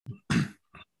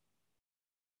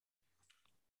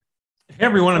Hey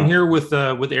everyone, I'm here with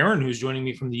Aaron, who's joining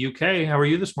me from the UK. How are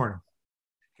you this morning?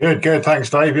 Good, good.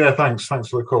 Thanks, Dave. Yeah, thanks. Thanks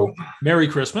for the call. Merry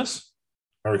Christmas.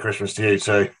 Merry Christmas to you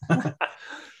too.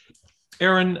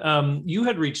 Aaron, you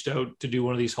had reached out to do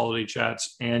one of these holiday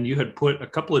chats, and you had put a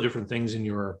couple of different things in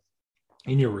your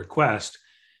request.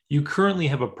 You currently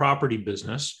have a property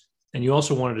business, and you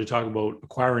also wanted to talk about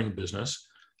acquiring a business.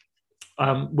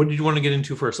 What did you want to get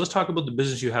into first? Let's talk about the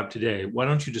business you have today. Why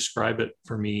don't you describe it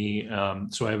for me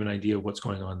so I have an idea of what's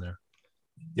going on there?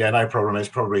 Yeah, no problem. It's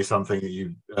probably something that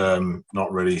you've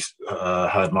not really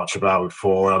heard much about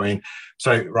before.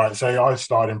 So I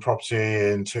started in property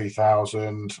in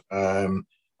 2000. I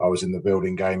was in the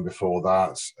building game before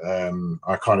that.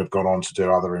 I kind of got on to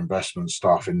do other investment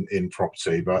stuff in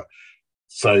property, but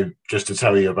so just to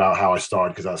tell you about how I started,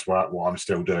 because that's what I'm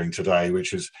still doing today,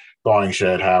 which is buying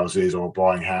shared houses or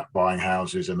buying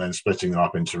houses and then splitting them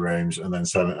up into rooms and then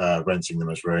renting them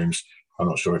as rooms. I'm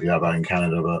not sure if you have that in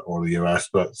Canada or the US,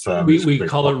 but We it's we pretty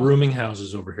call it popular. rooming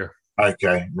houses over here.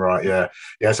 Okay, right, yeah,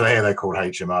 yeah. So here they're called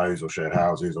HMOs or shared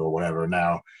houses or whatever. And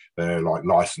now they're like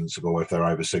licensable if they're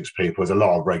over six people. There's a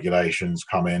lot of regulations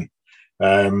come in.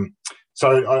 Um,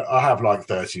 so I have like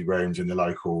 30 rooms in the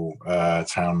local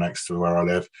town next to where I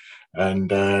live,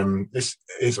 and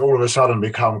it's all of a sudden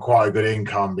become quite a good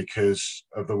income because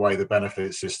of the way the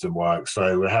benefit system works.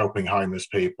 So we're helping homeless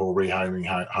people, rehoming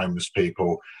homeless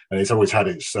people, and it's always had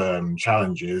its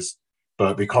challenges.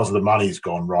 But because of the money's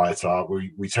gone right up,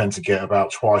 we tend to get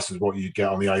about twice as what you get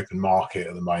on the open market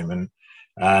at the moment.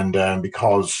 And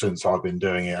because since I've been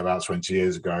doing it about 20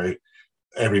 years ago,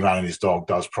 every man and his dog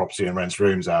does property and rents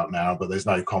rooms out now, but there's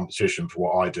no competition for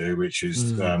what I do, which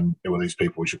is Mm. deal with these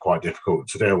people, which are quite difficult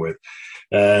to deal with.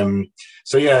 Um,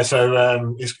 so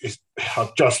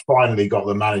I've just finally got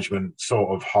the management sort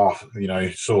of half,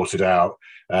 sorted out.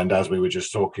 And as we were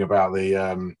just talking about,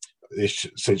 the this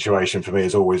situation for me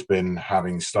has always been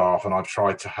having staff, and I've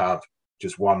tried to have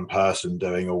just one person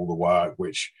doing all the work,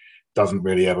 which doesn't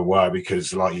really ever work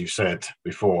because, like you said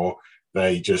before,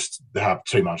 they have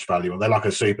too much value, and they're like a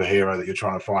superhero that you're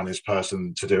trying to find this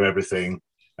person to do everything,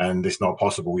 and it's not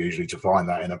possible usually to find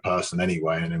that in a person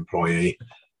anyway, an employee.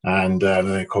 And then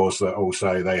of course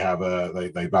also they have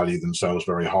they value themselves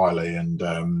very highly, and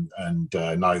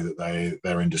know that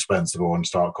they're indispensable and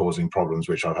start causing problems,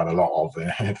 which I've had a lot of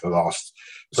for the last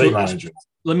three So managers.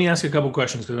 let me ask a couple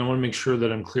questions because I want to make sure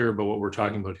that I'm clear about what we're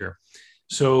talking about here.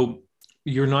 So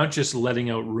you're not just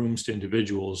letting out rooms to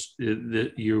individuals.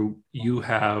 That you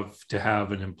have to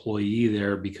have an employee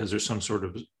there because there's some sort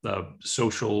of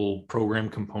social program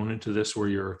component to this where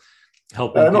you're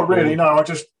helping Not really. people. No,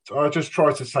 I just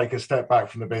try to take a step back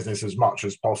from the business as much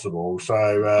as possible. So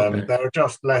Okay. they're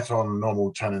just let on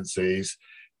normal tenancies,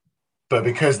 but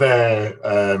because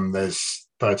there's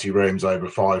 30 rooms over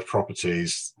five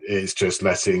properties, it's just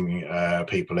letting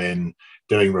people in,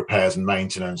 doing repairs and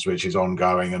maintenance, which is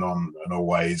ongoing and on and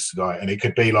always. And it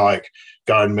could be like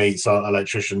go and meet some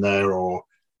electrician there, or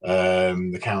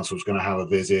the council's going to have a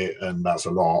visit, and that's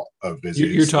a lot of You're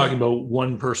visits. talking about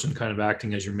one person kind of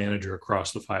acting as your manager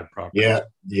across the five Yeah,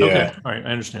 properties. Okay. yeah. All right. I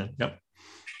understand. Yep.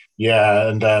 Yeah,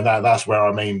 and that's where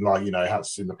I mean, like,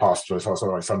 that's in the past. So it's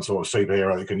like some sort of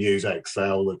superhero that can use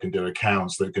Excel, that can do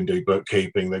accounts, that can do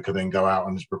bookkeeping, that can then go out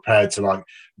and is prepared to like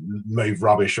move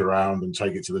rubbish around and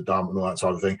take it to the dump and all that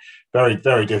type of thing. Very,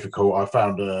 very difficult. I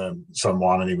found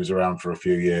someone, and he was around for a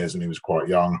few years, and he was quite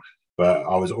young, but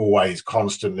I was always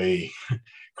constantly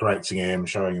correcting him,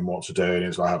 showing him what to do, and it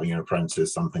was like having an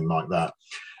apprentice, something like that.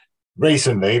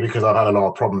 Recently, because I've had a lot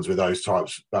of problems with those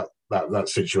types that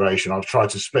situation, I've tried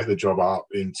to split the job up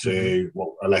Mm-hmm. into what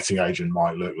a letting agent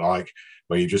might look like,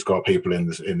 where you've just got people in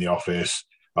the office.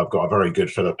 I've got a very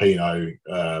good Filipino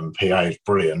PA,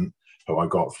 brilliant, who I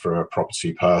got for a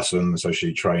property person, so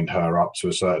she trained her up to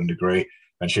a certain degree,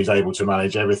 and she's able to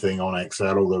manage everything on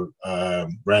Excel, all the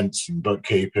rents and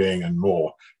bookkeeping and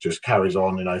more. Just carries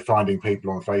on, finding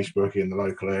people on Facebook in the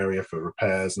local area for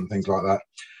repairs and things like that.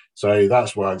 So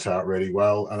that's worked out really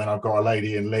well. And then I've got a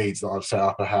lady in Leeds that I've set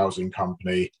up a housing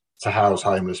company to house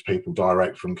homeless people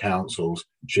direct from councils.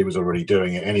 She was already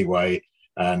doing it anyway.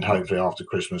 And hopefully after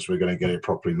Christmas, we're going to get it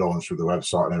properly launched with the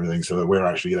website and everything, so that we're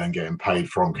actually then getting paid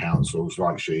from councils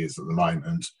like she is at the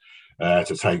moment,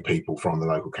 to take people from the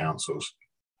local councils.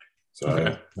 So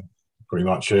Okay. pretty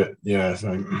much it. Yeah.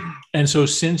 So And so,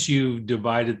 since you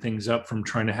divided things up from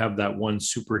trying to have that one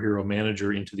superhero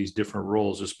manager into these different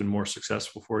roles, it's been more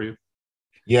successful for you.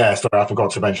 yeah, sorry, I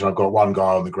forgot to mention I've got one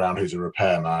guy on the ground who's a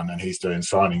repairman, and he's doing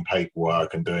signing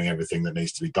paperwork and doing everything that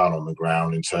needs to be done on the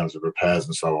ground in terms of repairs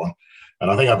and so on. And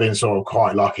I think I've been sort of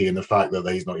quite lucky in the fact that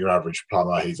he's not your average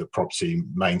plumber. He's a property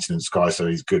maintenance guy, so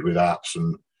he's good with apps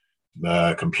and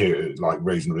computer, like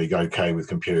reasonably okay with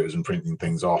computers and printing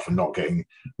things off and not getting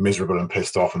miserable and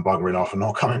pissed off and buggering off and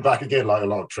not coming back again like a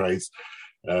lot of trades.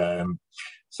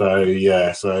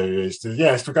 It's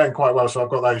still going quite well. So I've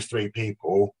got those three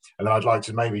people, and then I'd like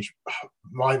to maybe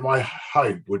my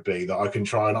hope would be that I can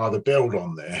try and either build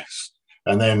on this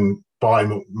and then buy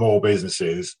more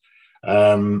businesses.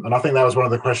 And I think that was one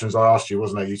of the questions I asked you,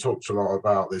 wasn't it? You talked a lot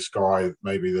about this guy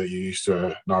maybe that you used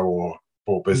to know or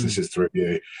bought businesses through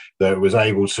you, that was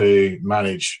able to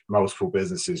manage multiple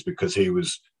businesses because he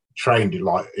was trained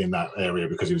in that area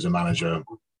because he was a manager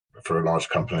for a large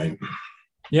company.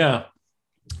 Yeah.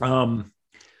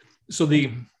 So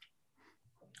the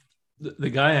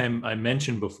guy I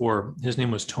mentioned before, his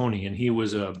name was Tony, and he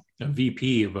was a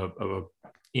VP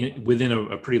within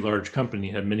a pretty large company,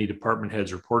 had many department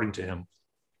heads reporting to him.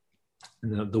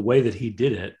 And the way that he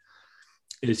did it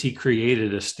is he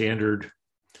created a standard,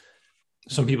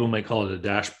 some people might call it a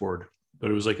dashboard, but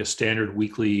it was like a standard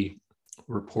weekly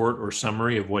report or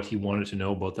summary of what he wanted to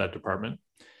know about that department.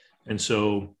 And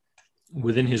so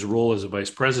within his role as a vice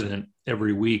president,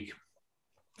 every week,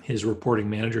 his reporting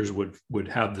managers would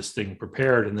have this thing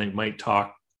prepared, and they might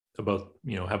talk about,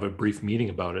 have a brief meeting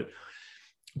about it.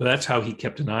 But that's how he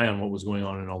kept an eye on what was going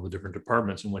on in all the different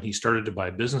departments. And when he started to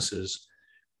buy businesses,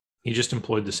 he just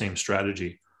employed the same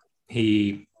strategy.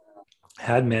 He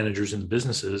had managers in the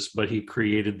businesses, but he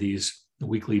created these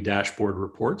weekly dashboard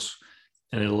reports,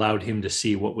 and it allowed him to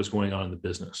see what was going on in the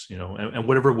business, and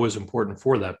whatever was important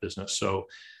for that business. So,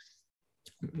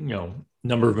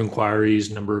 number of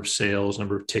inquiries, number of sales,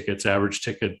 number of tickets, average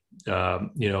ticket,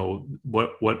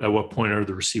 what at what point are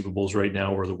the receivables right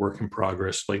now, or the work in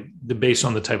progress, based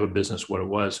on the type of business, what it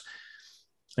was.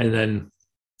 And then,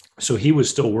 so he was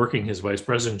still working his vice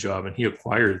president job, and he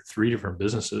acquired 3 different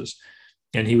businesses,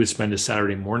 and he would spend his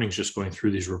Saturday mornings just going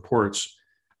through these reports,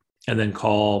 and then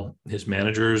call his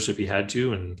managers if he had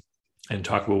to, and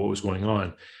talk about what was going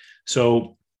on.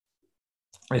 So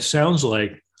it sounds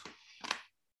like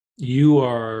you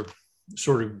are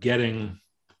sort of getting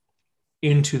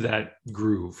into that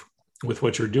groove with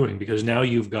what you're doing, because now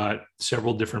you've got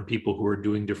several different people who are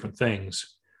doing different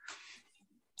things.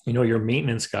 Your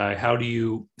maintenance guy, how do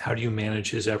you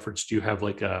manage his efforts? Do you have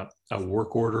like a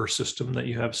work order system that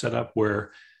you have set up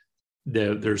where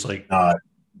there's like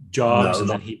jobs and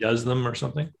then he does them or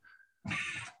something?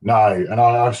 No, and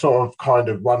I'm sort of kind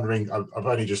of wondering, I've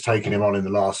only just taken him on in the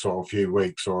last sort of few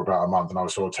weeks or about a month, and I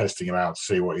was sort of testing him out to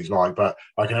see what he's like. But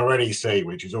I can already see,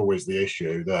 which is always the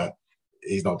issue, that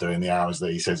he's not doing the hours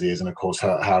that he says he is. And of course,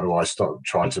 how do I stop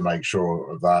trying to make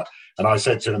sure of that? And I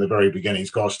said to him in the very beginning,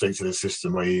 he's got to stick to the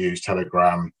system where you use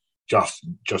Telegram, just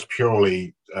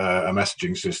purely a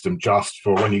messaging system, just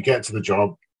for when you get to the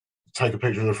job, take a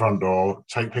picture of the front door,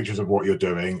 take pictures of what you're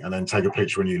doing, and then take a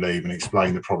picture when you leave and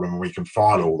explain the problem, and we can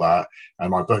file all that.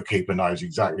 And my bookkeeper knows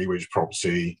exactly which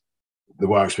property the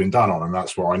work's been done on, and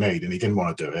that's what I need. And he didn't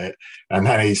want to do it. And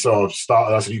then he sort of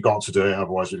started, I said, you've got to do it,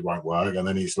 otherwise it won't work. And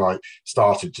then he's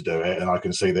started to do it. And I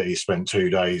can see that he spent 2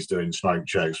 days doing smoke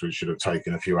checks, which should have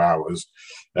taken a few hours.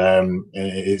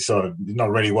 It's sort of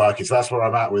not really working. So that's where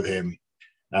I'm at with him.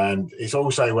 And it's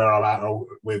also where I'm at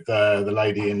with the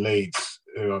lady in Leeds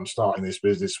who I'm starting this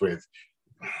business with.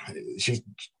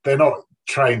 They're not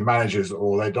trained managers,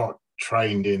 or they're not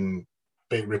trained in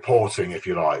big reporting, if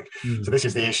you like. So this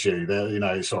is the issue.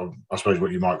 They're, sort of, I suppose,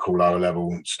 what you might call lower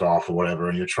level staff or whatever,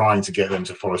 and you're trying to get them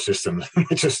to follow systems.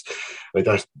 they just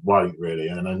won't really.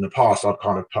 And in the past, I've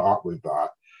kind of put up with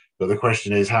that. But the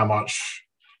question is how much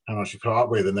you put up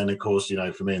with. And then, of course,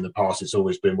 for me in the past, it's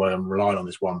always been where I'm relying on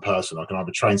this one person. I can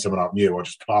either train someone up new or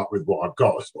just put up with what I've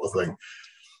got, sort of thing.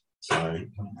 So,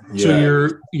 yeah.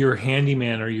 So your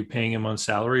handyman, are you paying him on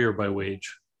salary or by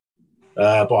wage?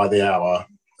 By the hour.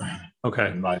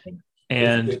 Okay.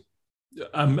 And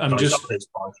I'm just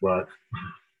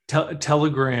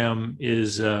Telegram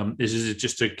is it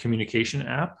just a communication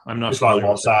app? I'm not. It's like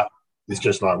WhatsApp. It's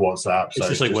just like WhatsApp. It's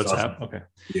just like WhatsApp. Okay.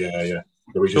 Yeah.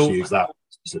 So we just use that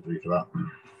specifically for that.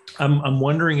 I'm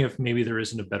wondering if maybe there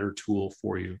isn't a better tool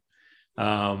for you,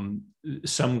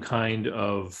 some kind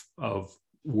of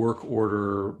work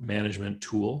order management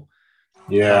tool.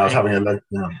 Yeah, I was having a look.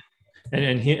 Yeah.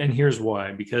 And here's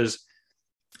why, because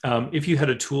if you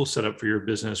had a tool set up for your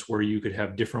business where you could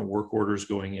have different work orders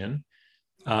going in,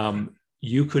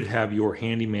 you could have your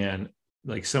handyman,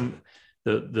 like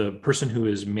the person who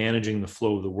is managing the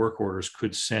flow of the work orders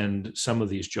could send some of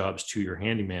these jobs to your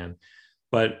handyman,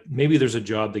 but maybe there's a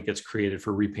job that gets created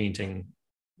for repainting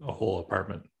a whole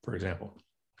apartment, for example.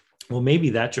 Well,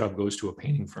 maybe that job goes to a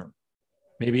painting firm.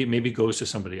 Maybe it goes to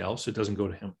somebody else. It doesn't go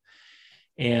to him.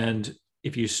 And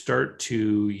if you start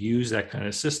to use that kind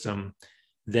of system,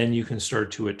 then you can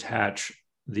start to attach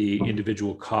the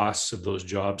individual costs of those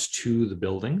jobs to the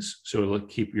buildings. So it'll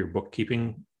keep your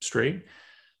bookkeeping straight.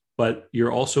 But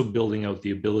you're also building out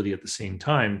the ability at the same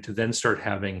time to then start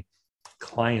having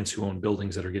clients who own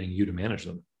buildings that are getting you to manage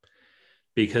them.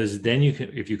 Because then you can,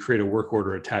 if you create a work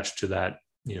order attached to that,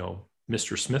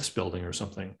 Mr. Smith's building or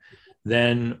something,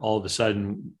 then all of a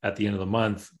sudden at the end of the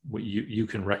month, you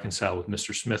can reconcile with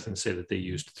Mr. Smith and say that they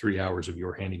used 3 hours of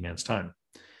your handyman's time.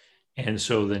 And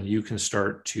so then you can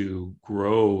start to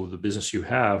grow the business you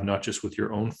have, not just with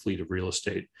your own fleet of real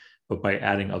estate, but by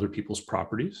adding other people's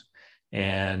properties.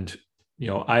 And,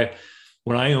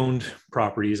 when I owned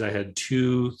properties, I had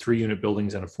 2 3-unit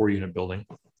buildings and a 4-unit building.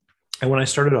 And when I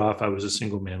started off, I was a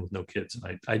single man with no kids.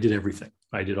 And I did everything.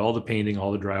 I did all the painting,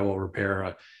 all the drywall repair.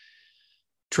 I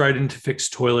tried to fix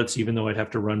toilets, even though I'd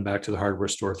have to run back to the hardware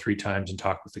store 3 times and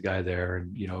talk with the guy there.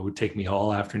 And, it would take me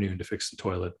all afternoon to fix the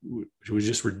toilet, which was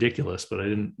just ridiculous, but I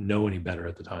didn't know any better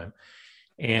at the time.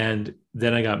 And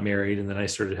then I got married, and then I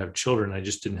started to have children. I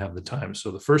just didn't have the time. So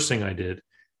the first thing I did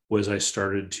was I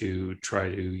started to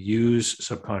try to use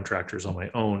subcontractors on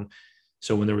my own.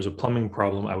 So when there was a plumbing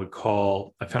problem,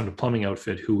 I found a plumbing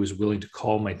outfit who was willing to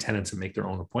call my tenants and make their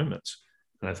own appointments.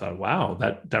 And I thought, wow,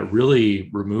 that really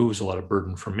removes a lot of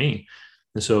burden from me.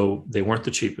 And so they weren't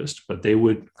the cheapest, but they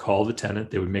would call the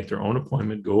tenant, they would make their own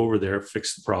appointment, go over there,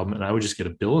 fix the problem, and I would just get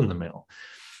a bill in the mail.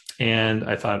 And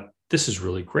I thought, this is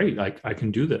really great. I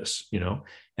can do this,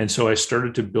 And so I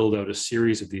started to build out a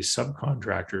series of these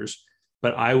subcontractors,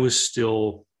 but I was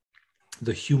still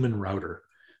the human router.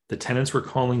 The tenants were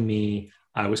calling me,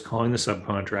 I was calling the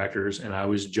subcontractors, and I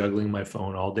was juggling my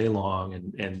phone all day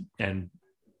long and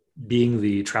being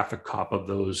the traffic cop of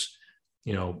those,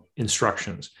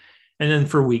 instructions. And then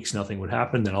for weeks, nothing would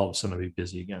happen. Then all of a sudden I'd be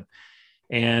busy again.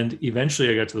 And eventually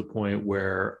I got to the point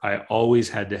where I always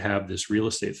had to have this real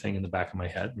estate thing in the back of my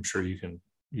head. I'm sure you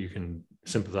can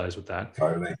sympathize with that.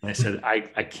 Totally. And I said, I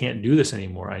can't do this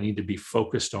anymore. I need to be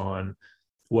focused on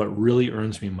what really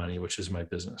earns me money, which is my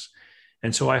business.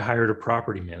 And so I hired a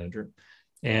property manager.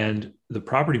 And the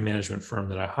property management firm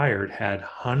that I hired had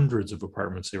hundreds of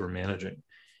apartments they were managing.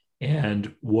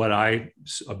 And what I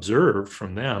observed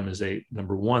from them is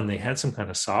number one, they had some kind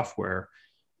of software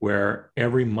where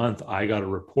every month I got a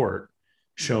report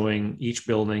showing each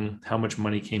building, how much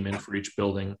money came in for each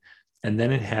building. And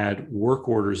then it had work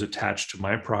orders attached to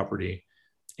my property,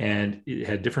 and it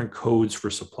had different codes for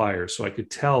suppliers. So I could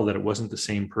tell that it wasn't the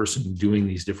same person doing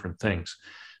these different things.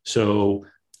 So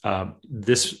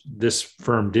this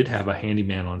firm did have a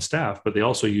handyman on staff, but they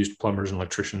also used plumbers and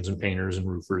electricians and painters and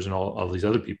roofers and all these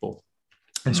other people.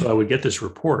 And so I would get this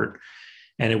report,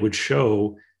 and it would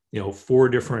show, 4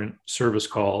 different service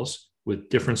calls with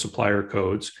different supplier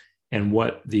codes and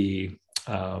what the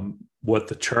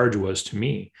charge was to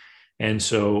me. And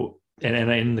so, and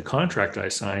in the contract I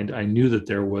signed, I knew that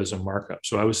there was a markup.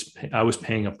 So I was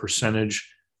paying a percentage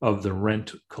of the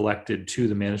rent collected to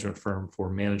the management firm for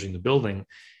managing the building.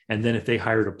 And then if they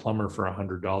hired a plumber for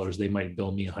 $100, they might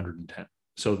bill me $110.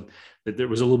 So there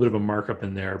was a little bit of a markup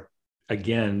in there,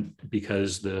 again,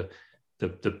 because the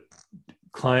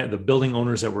client, the building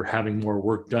owners that were having more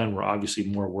work done were obviously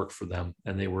more work for them,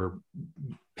 and they were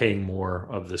paying more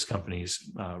of this company's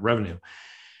revenue.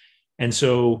 And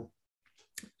so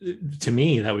to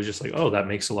me, that was just like, oh, that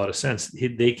makes a lot of sense.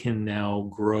 They can now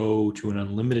grow to an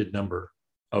unlimited number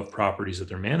of properties that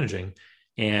they're managing.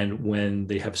 And when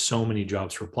they have so many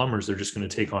jobs for plumbers, they're just going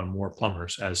to take on more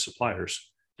plumbers as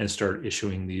suppliers and start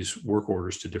issuing these work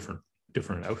orders to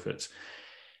different outfits.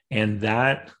 And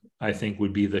that, I think,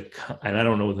 would be and I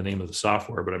don't know the name of the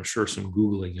software, but I'm sure some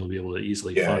Googling, you'll be able to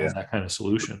easily find that kind of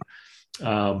solution.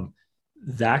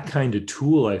 That kind of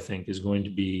tool, I think, is going to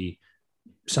be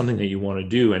something that you want to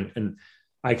do. And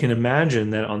I can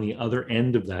imagine that on the other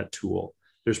end of that tool,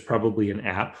 there's probably an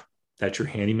app that your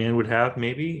handyman would have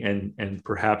maybe, and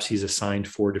perhaps he's assigned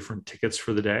 4 different tickets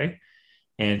for the day,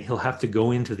 and he'll have to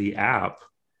go into the app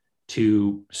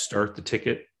to start the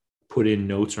ticket, put in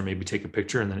notes, or maybe take a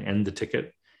picture and then end the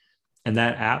ticket. And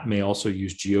that app may also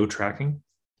use geo tracking.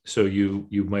 So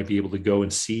you might be able to go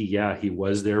and see, he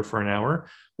was there for an hour,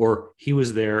 or he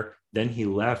was there, then he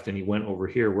left and he went over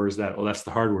here. Where's that? Oh, that's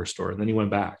the hardware store. And then he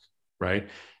went back. Right.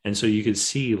 And so you could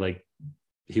see like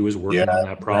he was working on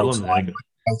that problem.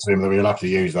 We'll have to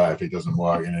use that if it doesn't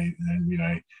work,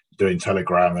 doing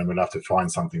Telegram, then we'll have to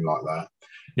find something like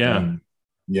that.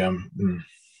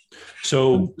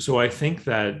 So I think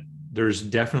that there's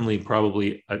definitely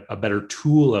probably a better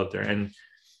tool out there. And,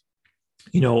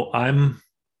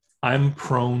 I'm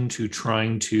prone to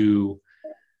trying to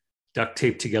duct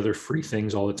tape together free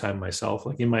things all the time myself.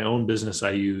 Like in my own business,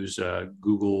 I use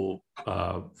Google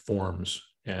Forms,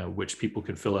 which people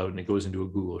can fill out, and it goes into a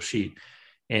Google Sheet.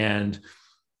 And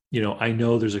I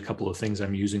know there's a couple of things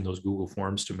I'm using those Google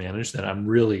Forms to manage that I'm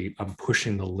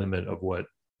pushing the limit of what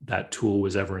that tool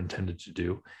was ever intended to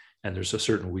do. And there's a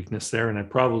certain weakness there. And I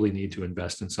probably need to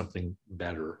invest in something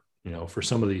better, for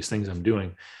some of these things I'm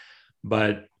doing.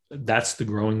 But that's the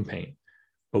growing pain.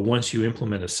 But once you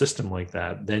implement a system like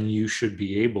that, then you should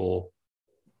be able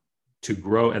to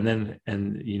grow. And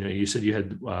you said you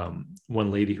had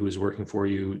one lady who was working for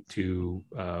you to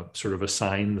sort of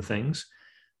assign the things.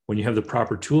 When you have the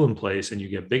proper tool in place and you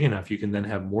get big enough, you can then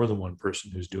have more than one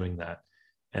person who's doing that.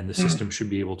 And the system should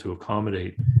be able to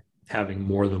accommodate having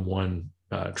more than one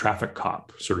traffic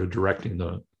cop sort of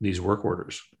directing these work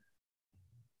orders.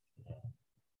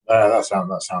 That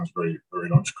sounds very, very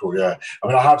logical. Yeah, I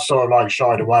mean, I have sort of like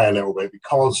shied away a little bit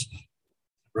because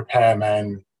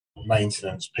repairmen,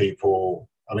 maintenance people,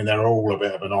 I mean, they're all a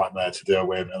bit of a nightmare to deal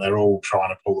with, and they're all trying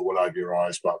to pull the wool over your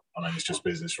eyes. But I mean, it's just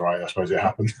business, right? I suppose it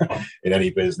happens in any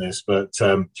business. But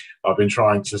I've been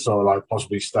trying to sort of like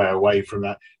possibly stay away from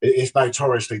that. It's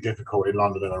notoriously difficult in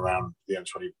London and around the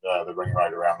M20, the ring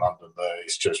road around London.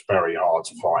 It's just very hard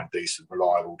to find decent,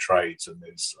 reliable trades. And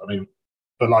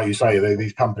but like you say,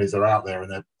 these companies are out there,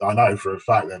 and I know for a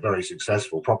fact they're very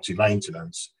successful. Property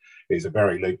maintenance is a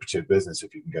very lucrative business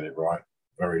if you can get it right.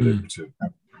 Very lucrative.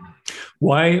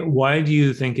 Why do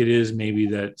you think it is maybe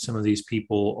that some of these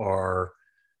people are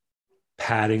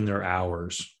padding their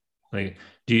hours? Like,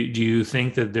 do you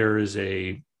think that there is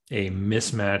a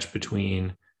mismatch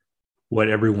between what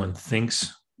everyone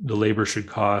thinks the labor should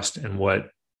cost and what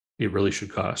it really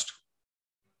should cost?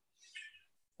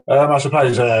 I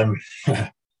suppose. I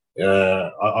pay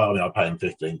him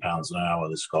 £15 an hour.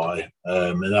 This guy,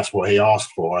 and that's what he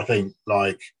asked for. I think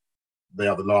like.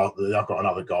 I've got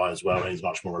another guy as well. He's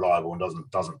much more reliable and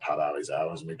doesn't pad out his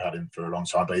hours, and we've had him for a long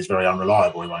time. But he's very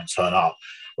unreliable. He won't turn up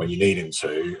when you need him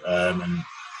to, and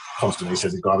constantly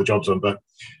says he's got other jobs on. But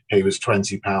he was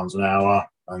 £20 an hour,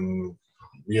 and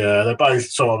yeah, they're both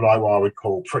sort of like what I would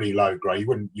call pretty low grade.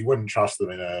 You wouldn't trust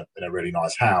them in a really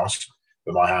nice house,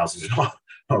 but my house is not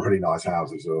really nice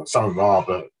houses. Or some of them are,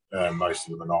 but most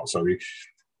of them are not. So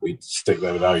we stick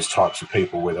there with those types of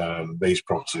people with these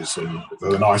properties, and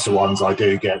the nicer ones I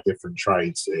do get different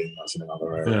trades in. That's in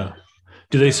another area. Yeah.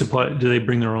 Do they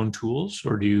bring their own tools,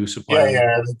 or do you supply them?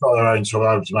 Yeah, they've got their own tools.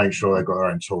 I have to make sure they've got their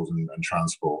own tools and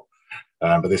transport.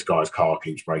 But this guy's car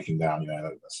keeps breaking down.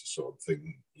 That's the sort of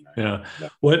thing. Yeah.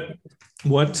 What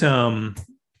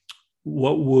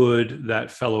would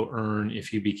that fellow earn if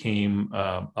he became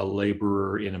a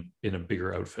laborer in a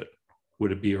bigger outfit?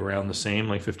 Would it be around the same,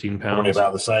 like £15? Probably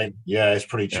about the same. Yeah, it's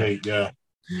pretty cheap. Yeah.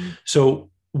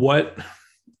 So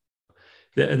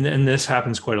and this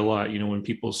happens quite a lot, when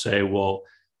people say, well,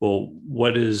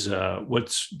 what's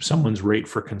someone's rate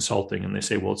for consulting? And they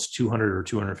say, well, it's $200 or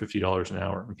 $250 an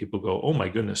hour. And people go, oh my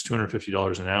goodness,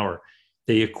 $250 an hour.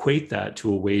 They equate that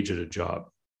to a wage at a job,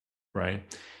 right?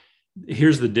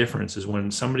 Here's the difference is when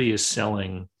somebody is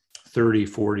selling 30,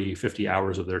 40, 50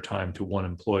 hours of their time to one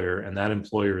employer, and that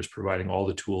employer is providing all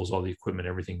the tools, all the equipment,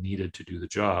 everything needed to do the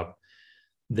job,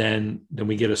 then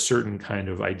we get a certain kind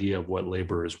of idea of what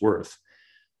labor is worth.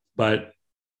 But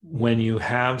when you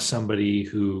have somebody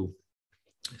who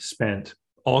spent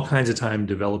all kinds of time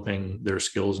developing their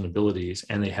skills and abilities,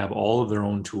 and they have all of their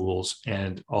own tools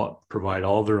and provide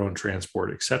all of their own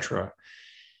transport, et cetera,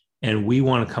 and we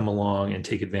want to come along and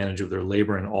take advantage of their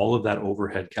labor and all of that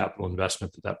overhead capital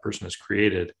investment that person has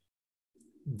created,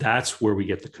 that's where we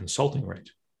get the consulting rate.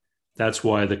 That's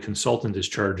why the consultant is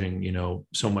charging,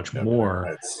 so much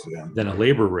more than a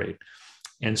labor rate.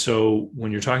 And so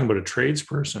when you're talking about a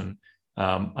tradesperson,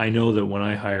 I know that when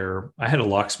I had a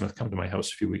locksmith come to my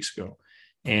house a few weeks ago,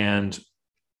 and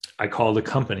I called the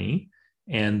company,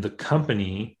 and the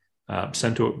company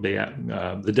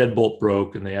the deadbolt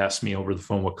broke, and they asked me over the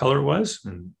phone what color it was,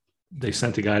 and they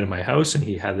sent a guy to my house, and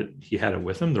he had it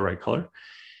with him, the right color.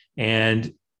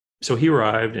 And so he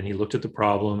arrived and he looked at the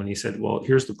problem, and he said, well,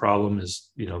 here's the problem is,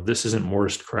 this isn't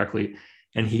mortised correctly.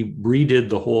 And he redid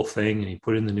the whole thing, and he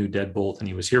put in the new deadbolt, and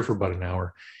he was here for about an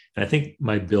hour. And I think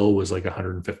my bill was like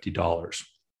 $150.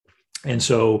 And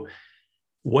so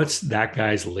what's that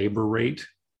guy's labor rate?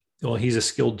 Well, he's a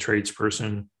skilled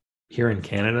tradesperson here in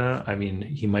Canada. I mean,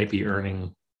 he might be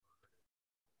earning,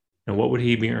 and what would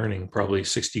he be earning? Probably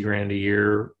 60 grand a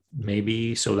year,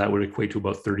 maybe. So that would equate to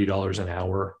about $30 an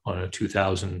hour on a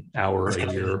 2,000 hour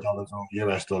a year.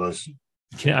 US dollars.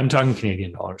 I'm talking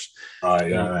Canadian dollars.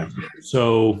 Yeah.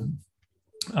 So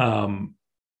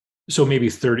maybe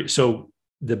 30. So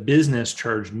the business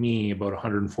charged me about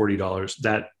 $140.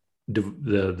 That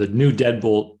the new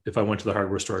deadbolt, if I went to the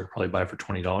hardware store, I could probably buy for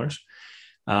 $20.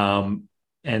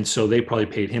 And so they probably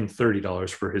paid him $30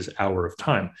 for his hour of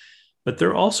time. But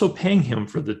they're also paying him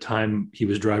for the time he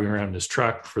was driving around in his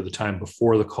truck, for the time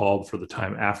before the call, for the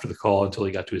time after the call until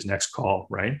he got to his next call,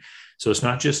 right? So it's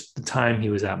not just the time he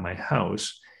was at my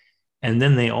house. And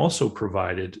then they also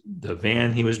provided the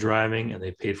van he was driving, and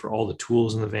they paid for all the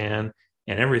tools in the van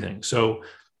and everything. So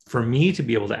for me to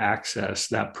be able to access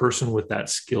that person with that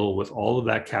skill, with all of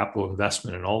that capital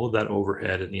investment and all of that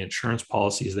overhead and the insurance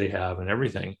policies they have and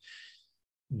everything,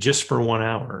 just for 1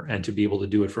 hour, and to be able to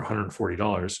do it for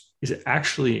 $140 is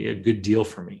actually a good deal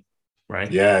for me, right?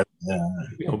 Yeah.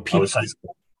 People, I would say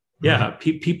so. Yeah,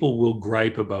 people will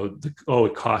gripe about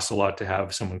it costs a lot to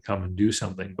have someone come and do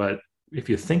something, but if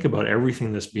you think about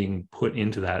everything that's being put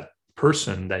into that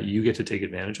person that you get to take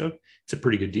advantage of, it's a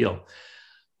pretty good deal.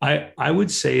 I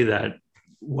would say that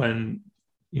when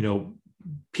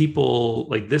people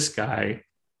like this guy,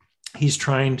 he's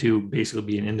trying to basically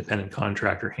be an independent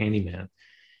contractor handyman.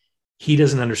 He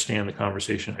doesn't understand the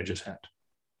conversation I just had.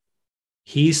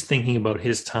 He's thinking about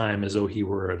his time as though he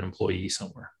were an employee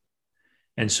somewhere.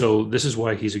 And so this is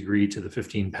why he's agreed to the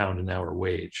 £15 an hour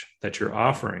wage that you're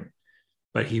offering,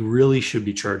 but he really should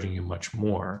be charging you much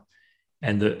more.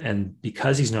 And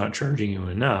because he's not charging you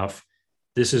enough,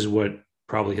 this is what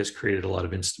probably has created a lot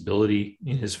of instability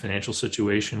in his financial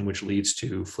situation, which leads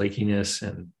to flakiness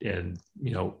and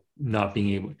not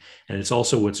being able. And it's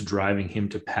also what's driving him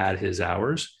to pad his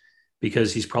hours,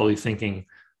 because he's probably thinking,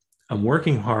 I'm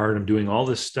working hard, I'm doing all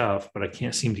this stuff, but I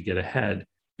can't seem to get ahead,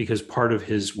 because part of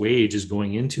his wage is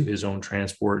going into his own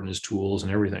transport and his tools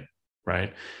and everything,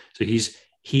 right? So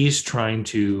he's trying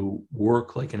to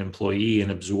work like an employee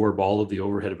and absorb all of the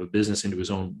overhead of a business into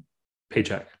his own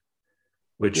paycheck,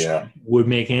 which would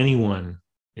make anyone,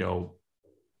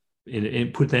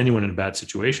 put anyone in a bad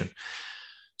situation.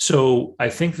 So I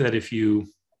think that if you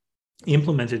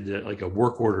implemented like a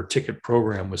work order ticket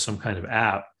program with some kind of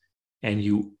app, and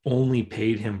you only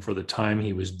paid him for the time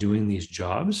he was doing these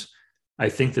jobs, I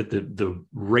think that the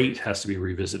rate has to be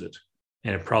revisited,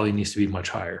 and it probably needs to be much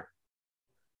higher.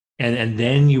 And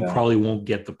then you probably won't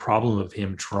get the problem of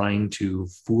him trying to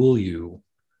fool you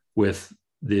with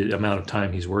the amount of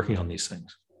time he's working on these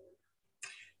things.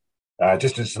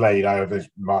 Just to let you know,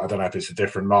 I don't know if it's a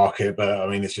different market, but I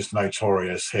mean, it's just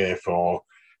notorious here for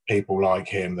people like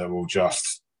him that will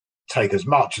just take as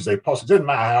much as they possibly. Doesn't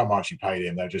matter how much you paid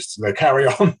him; they'll carry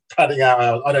on padding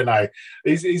out. I don't know.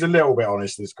 He's a little bit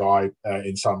honest, this guy,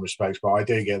 in some respects, but I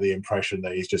do get the impression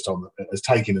that he's just has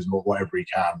taken as much whatever he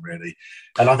can, really.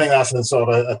 And I think that's the sort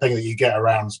of a thing that you get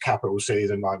around capital cities,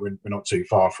 and like we're not too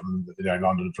far from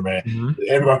London from here. Mm-hmm.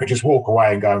 Everyone could just walk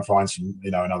away and go and find some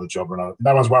another job or another.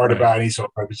 No one's worried about any sort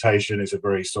of reputation. It's a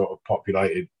very sort of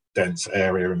populated, dense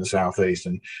area in the southeast,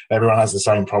 and everyone has the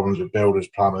same problems with builders,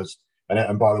 plumbers.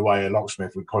 And by the way, a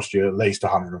locksmith would cost you at least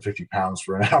 £150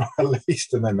 for an hour at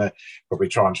least, and then they probably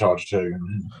try and charge too.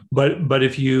 But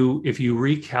if you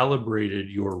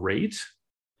recalibrated your rate,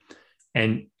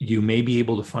 and you may be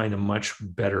able to find a much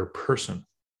better person.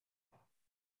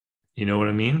 You know what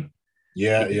I mean?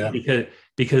 Yeah.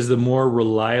 Because the more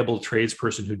reliable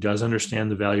tradesperson who does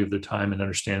understand the value of their time and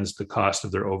understands the cost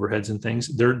of their overheads and things,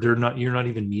 you're not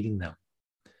even meeting them.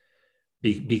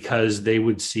 Because they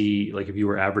would see, like if you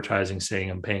were advertising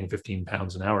saying I'm paying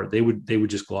 £15 an hour, they would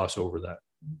just gloss over that.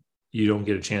 You don't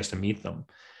get a chance to meet them.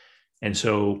 And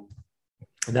so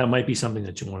that might be something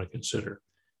that you want to consider.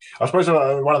 I suppose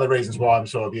one of the reasons why I'm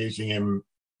sort of using him,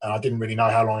 and I didn't really know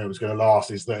how long it was going to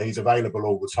last, is that he's available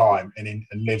all the time and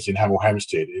lives in Hemel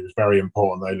Hempstead. It was very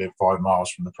important they live 5 miles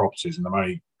from the properties, and the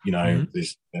money,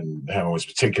 this and Hemel was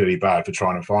particularly bad for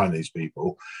trying to find these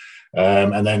people.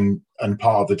 And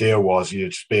part of the deal was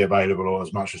you'd just be available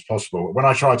as much as possible. When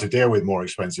I tried to deal with more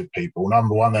expensive people,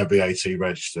 number one, they're VAT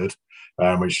registered,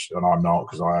 and I'm not,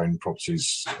 because I own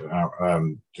properties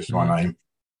just my name.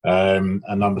 And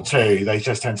number two, they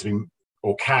just tend to be,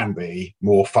 or can be,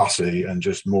 more fussy and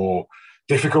just more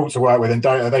difficult to work with. And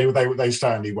they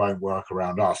certainly won't work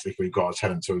around us if we've got a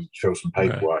tenant to fill some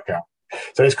paperwork out.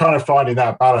 So it's kind of finding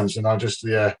that balance. And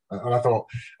and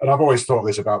I've always thought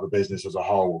this about the business as a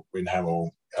whole in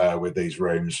Hemel with these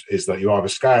rooms, is that you either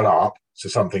scale up to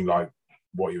something like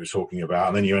what you were talking about,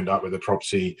 and then you end up with a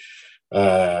property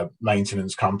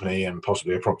maintenance company and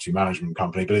possibly a property management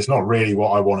company, but it's not really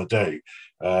what I want to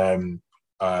do.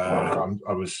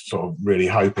 I was sort of really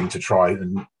hoping to try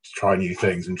new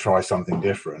things and try something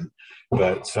different.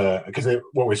 But because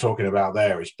what we're talking about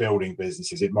there is building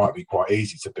businesses, it might be quite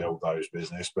easy to build those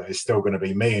business, but it's still going to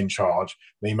be me in charge,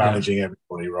 me managing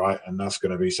everybody, right? And that's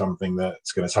going to be something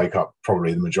that's going to take up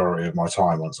probably the majority of my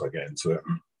time once I get into it.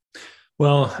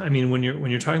 Well, I mean, when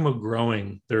you're talking about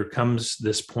growing, there comes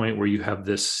this point where you have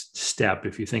this step.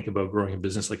 If you think about growing a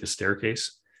business like a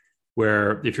staircase,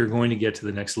 where if you're going to get to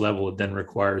the next level, it then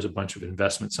requires a bunch of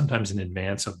investment, sometimes in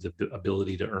advance of the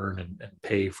ability to earn and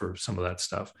pay for some of that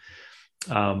stuff.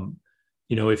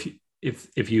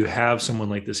 If you have someone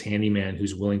like this handyman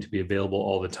who's willing to be available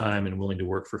all the time and willing to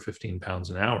work for 15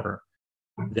 pounds an hour,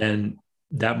 then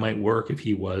that might work if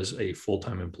he was a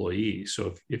full-time employee.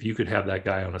 So if you could have that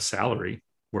guy on a salary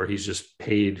where he's just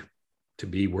paid to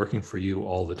be working for you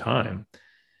all the time,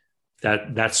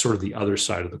 that's sort of the other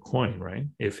side of the coin, right?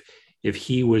 If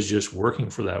he was just working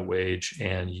for that wage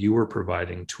and you were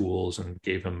providing tools and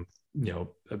gave him, a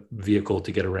vehicle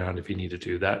to get around if he needed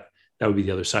to, that would be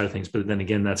the other side of things. But then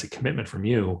again, that's a commitment from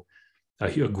you, a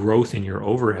growth in your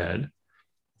overhead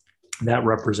that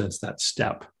represents that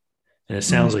step. And it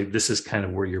sounds like this is kind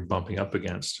of where you're bumping up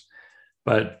against.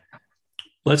 But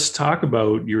let's talk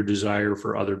about your desire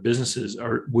for other businesses.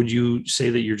 Or would you say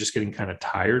that you're just getting kind of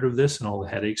tired of this and all the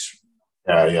headaches?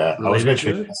 Yeah. I was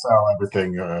literally going to sell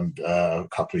everything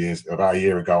about a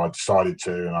year ago. I decided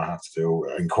to, and I have to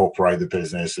incorporate the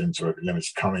business into a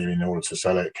limited company in order to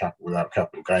sell it without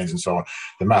capital gains and so on.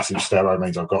 The massive step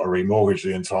means I've got to remortgage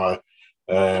the entire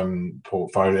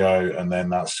portfolio, and then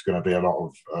that's going to be a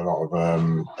lot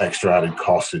of extra added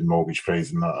costs in mortgage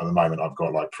fees. And at the moment, I've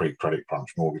got like pre-credit crunch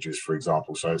mortgages, for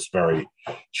example, so it's very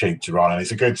cheap to run, and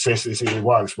it's a good system. It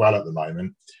works well at the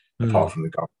moment, apart from the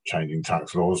government changing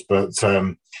tax laws. But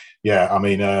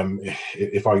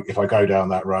if I go down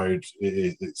that road,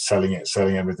 it's selling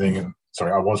everything. And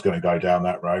I was going to go down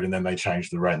that road, and then they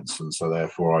changed the rents, and so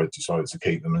therefore I decided to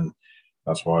keep them. And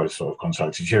that's why I sort of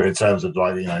contacted you in terms of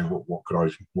what could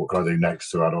I do next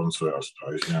to add on to it, I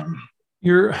suppose.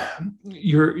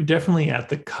 You're definitely at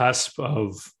the cusp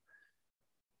of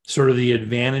sort of the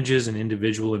advantages an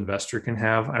individual investor can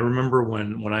have. I remember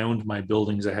when I owned my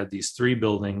buildings, I had these 3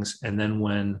 buildings, and then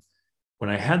when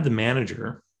I had the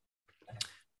manager,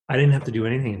 I didn't have to do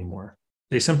anything anymore.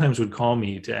 They sometimes would call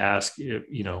me to ask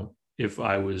if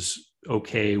I was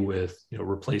okay with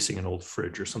replacing an old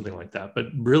fridge or something like that, but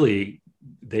really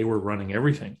they were running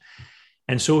everything,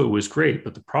 and so it was great.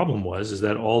 But the problem is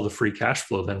that all the free cash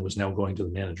flow then was now going to the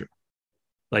manager,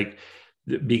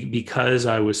 because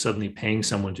I was suddenly paying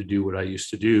someone to do what I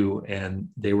used to do, and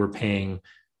they were paying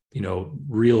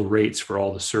real rates for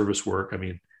all the service work. I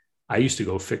mean, I used to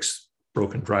go fix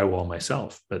broken drywall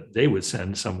myself, but they would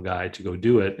send some guy to go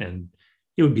do it, and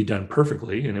it would be done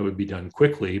perfectly and it would be done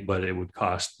quickly, but it would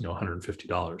cost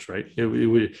 $150, right?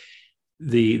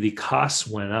 The costs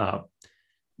went up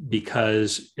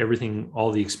because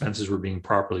all the expenses were being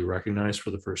properly recognized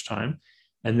for the first time.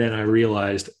 And then I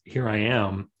realized, here I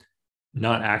am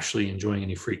not actually enjoying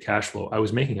any free cash flow. I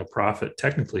was making a profit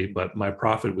technically, but my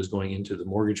profit was going into the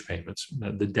mortgage payments.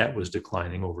 The debt was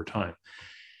declining over time.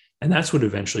 And that's what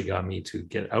eventually got me to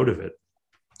get out of it.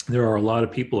 There are a lot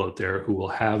of people out there who will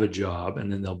have a job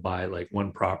and then they'll buy like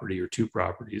 1 property or 2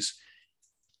 properties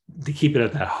to keep it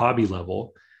at that hobby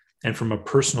level. And from a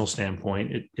personal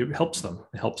standpoint, it helps them.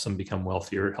 It helps them become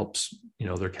wealthier. It helps,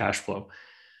 their cash flow.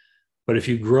 But if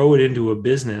you grow it into a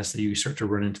business, that you start to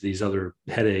run into these other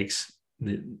headaches,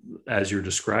 as you're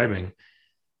describing,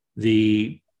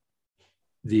 you're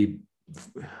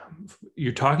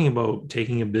talking about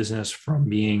taking a business from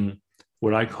being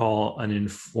what I call an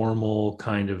informal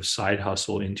kind of side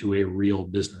hustle into a real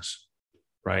business,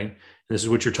 right? And this is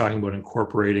what you're talking about,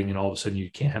 incorporating, and all of a sudden you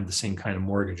can't have the same kind of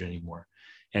mortgage anymore.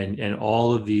 And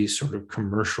all of these sort of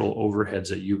commercial overheads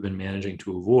that you've been managing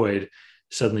to avoid,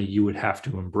 suddenly you would have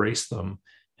to embrace them.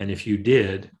 And if you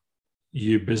did,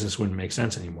 your business wouldn't make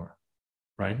sense anymore,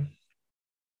 right?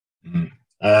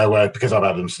 Well, because I've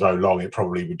had them so long, it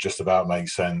probably would just about make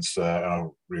sense.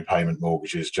 Our repayment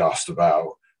mortgages just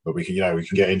about, but we can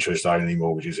get interest only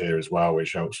mortgages here as well,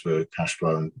 which helps for cash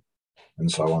flow and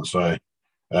so on. So,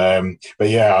 but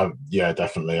yeah,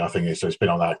 definitely. I think it's been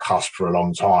on that cusp for a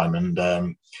long time,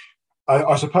 and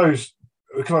I suppose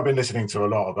because I've been listening to a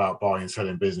lot about buying and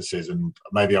selling businesses, and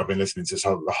maybe I've been listening to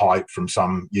some of the hype from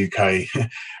some UK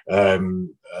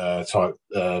type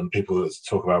people that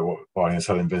talk about what buying and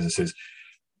selling businesses.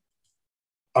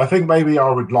 I think maybe I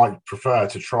would prefer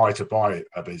to try to buy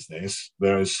a business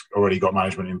that has already got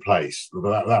management in place.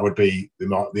 That would be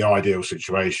the ideal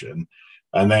situation.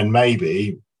 And then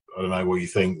maybe I don't know what you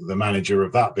think, the manager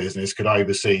of that business could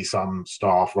oversee some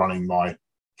staff running my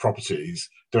properties,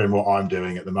 doing what I'm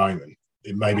doing at the moment.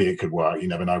 Maybe it could work. You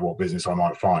never know what business I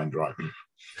might find, right?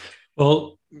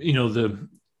 Well, the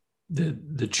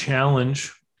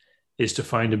challenge is to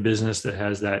find a business that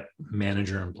has that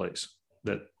manager in place,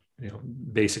 that,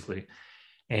 basically.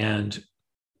 And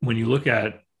when you look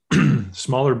at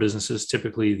smaller businesses,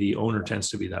 typically the owner tends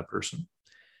to be that person.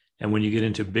 And when you get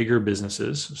into bigger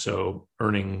businesses, so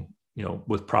earning,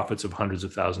 with profits of hundreds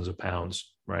of thousands of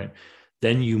pounds, right?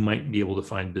 Then you might be able to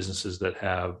find businesses that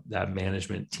have that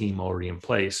management team already in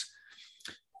place.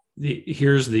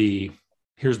 Here's the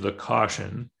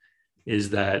caution,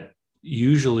 is that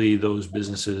usually those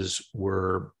businesses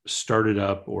were started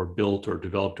up or built or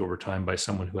developed over time by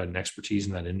someone who had an expertise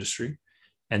in that industry.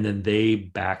 And then they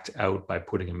backed out by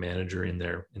putting a manager in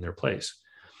their place.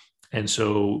 And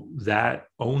so that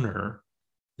owner,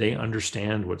 they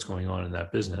understand what's going on in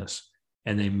that business,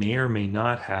 and they may or may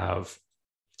not have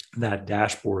that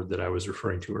dashboard that I was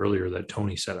referring to earlier that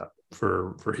Tony set up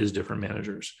for his different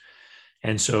managers.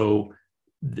 And so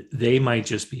they might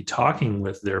just be talking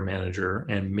with their manager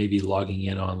and maybe logging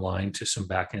in online to some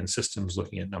back-end systems,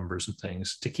 looking at numbers and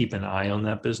things to keep an eye on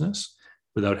that business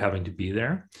without having to be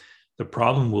there. The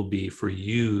problem will be for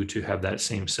you to have that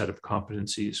same set of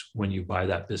competencies when you buy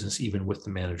that business, even with the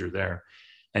manager there.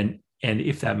 And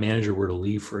if that manager were to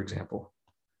leave, for example,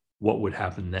 what would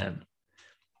happen then?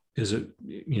 Is it,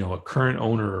 a current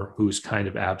owner who's kind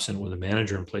of absent with a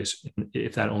manager in place,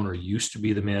 if that owner used to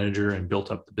be the manager and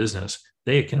built up the business,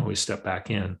 they can always step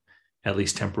back in, at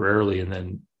least temporarily, and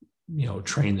then,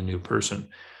 train the new person.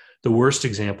 The worst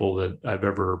example that I've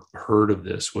ever heard of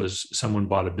this was someone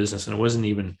bought a business, and it wasn't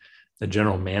even the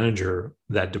general manager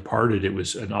that departed. It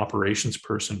was an operations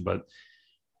person, but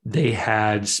they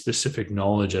had specific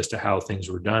knowledge as to how things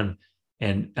were done.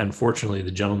 And unfortunately, the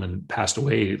gentleman passed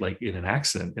away, like in an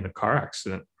accident, in a car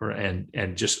accident,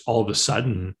 and just all of a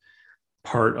sudden,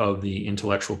 part of the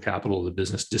intellectual capital of the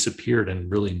business disappeared,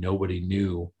 and really nobody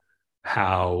knew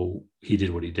how he did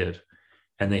what he did.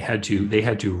 And they had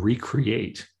to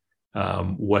recreate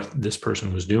what this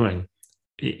person was doing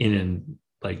in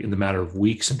the matter of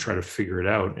weeks, and try to figure it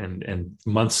out. And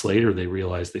months later, they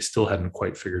realized they still hadn't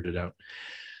quite figured it out.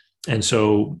 And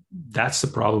so that's the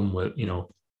problem with,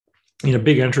 in a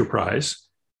big enterprise,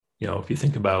 if you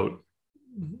think about,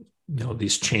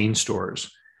 these chain stores,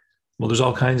 well, there's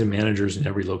all kinds of managers in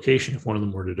every location. If one of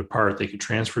them were to depart, they could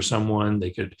transfer someone.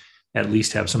 They could at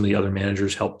least have some of the other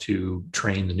managers help to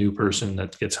train the new person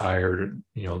that gets hired.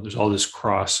 There's all this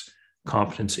cross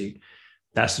competency.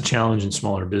 That's the challenge in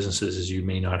smaller businesses, is you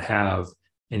may not have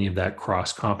any of that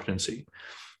cross competency.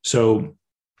 So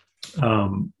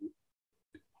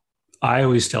I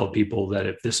always tell people that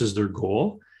if this is their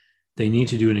goal, they need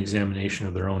to do an examination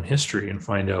of their own history and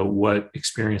find out what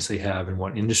experience they have and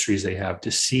what industries they have, to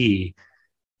see,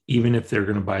 even if they're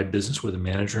going to buy a business with a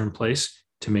manager in place,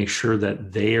 to make sure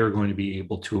that they are going to be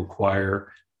able to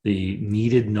acquire the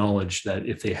needed knowledge that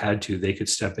if they had to, they could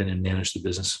step in and manage the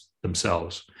business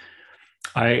themselves.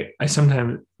 I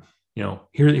sometimes,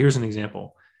 here's an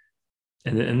example.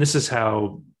 And this is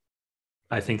how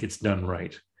I think it's done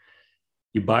right.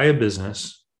 You buy a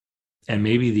business, and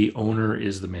maybe the owner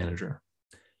is the manager.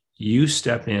 You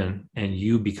step in and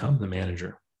you become the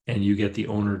manager, and you get the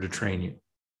owner to train you.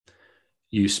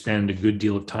 You spend a good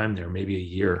deal of time there, maybe a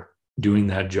year, doing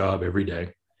that job every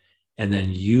day. And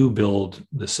then you build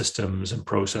the systems and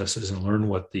processes and learn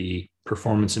what the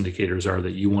performance indicators are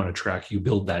that you want to track. You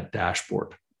build that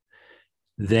dashboard.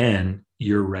 Then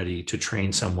you're ready to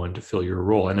train someone to fill your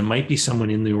role. And it might be someone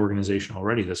in the organization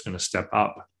already that's going to step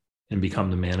up and become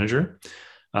the manager.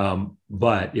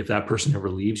 But if that person ever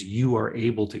leaves, you are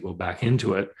able to go back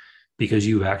into it because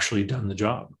you've actually done the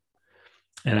job.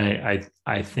 And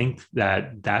I think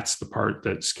that that's the part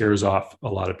that scares off a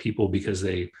lot of people, because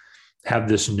they have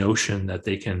this notion that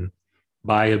they can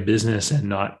buy a business and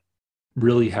not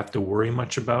really have to worry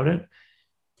much about it.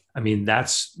 I mean,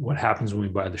 that's what happens when we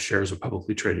buy the shares of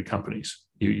publicly traded companies.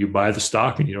 You buy the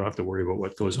stock and you don't have to worry about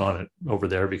what goes on over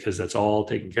there, because that's all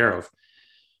taken care of.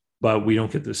 But we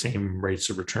don't get the same rates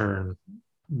of return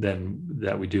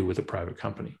that we do with a private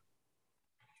company.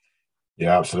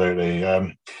 Yeah, absolutely.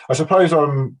 I suppose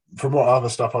from what other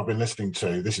stuff I've been listening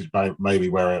to, this is maybe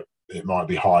where it might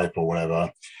be hype or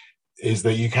whatever, is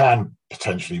that you can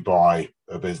potentially buy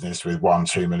a business with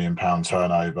 £1-2 million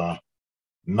turnover,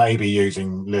 maybe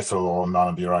using little or none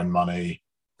of your own money,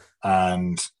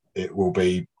 and it will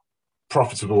be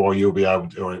profitable, or you'll be able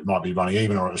to, or it might be running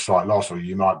even or at a slight loss, or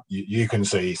you can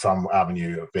see some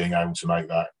avenue of being able to make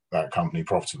that that company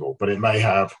profitable. But it may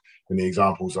have, in the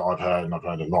examples that I've heard, and I've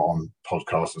heard a lot on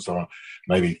podcasts and so on,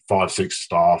 maybe 5-6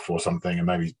 staff or something, and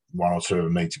maybe 1 or 2 of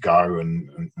them need to go,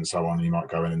 and so on. You might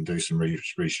go in and do some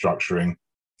restructuring.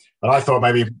 And I thought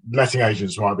maybe letting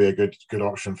agents might be a good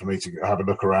option for me to have a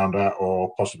look around at,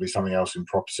 or possibly something else in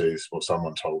properties. What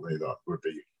someone told me that would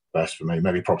be best for me.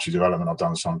 Maybe property development. I've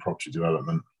done some property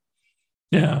development.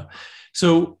 Yeah.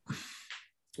 So,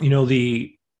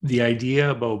 the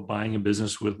idea about buying a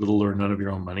business with little or none of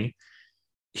your own money,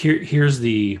 here's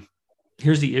the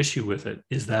issue with it,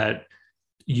 is that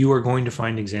you are going to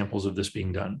find examples of this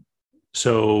being done.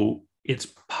 So it's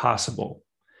possible.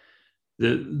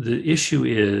 The issue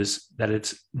is that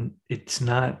it's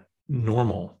not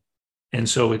normal, and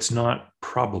so it's not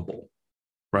probable,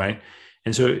 right?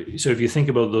 And so if you think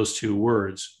about those two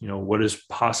words, what is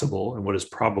possible and what is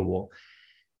probable,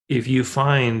 if you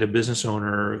find a business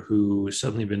owner who's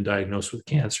suddenly been diagnosed with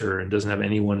cancer and doesn't have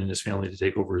anyone in his family to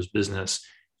take over his business,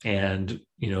 and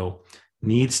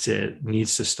needs to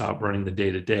stop running the day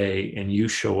to day, and you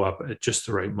show up at just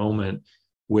the right moment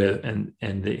and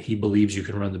that he believes you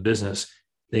can run the business,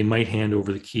 they might hand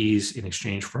over the keys in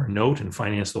exchange for a note and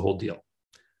finance the whole deal.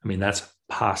 I mean, that's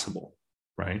possible,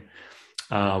 right?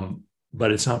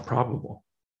 But it's not probable.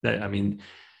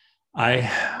 I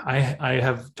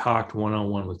have talked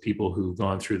one-on-one with people who've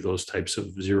gone through those types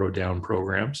of zero down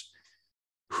programs,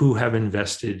 who have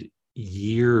invested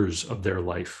years of their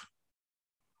life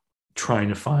trying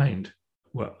to find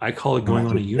what I call it going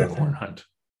on a unicorn hunt.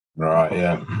 Right.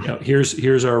 Yeah.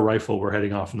 Here's our rifle. We're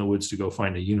heading off in the woods to go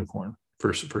find a unicorn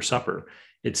for supper.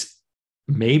 It's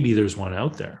maybe there's one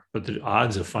out there, but the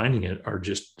odds of finding it are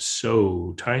just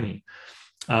so tiny.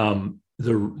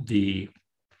 The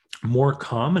more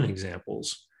common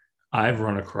examples I've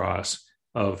run across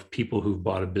of people who've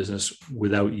bought a business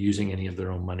without using any of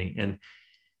their own money.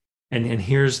 And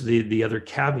here's the other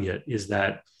caveat, is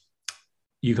that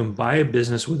you can buy a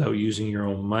business without using your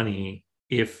own money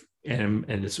and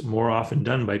it's more often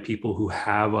done by people who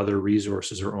have other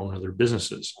resources or own other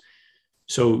businesses.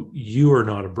 So you are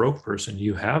not a broke person.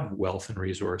 You have wealth and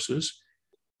resources.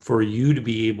 For you to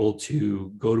be able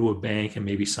to go to a bank and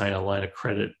maybe sign a line of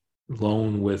credit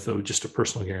loan with just a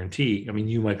personal guarantee, I mean,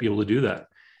 you might be able to do that.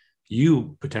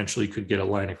 You potentially could get a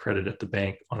line of credit at the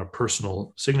bank on a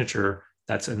personal signature.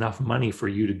 That's enough money for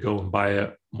you to go and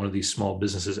buy one of these small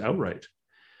businesses outright.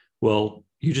 Well,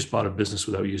 you just bought a business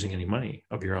without using any money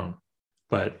of your own.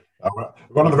 But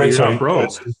one of the reasons, one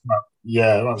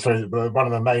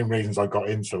of the main reasons I got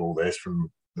into all this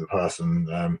from the person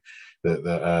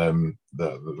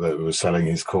that was selling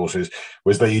his courses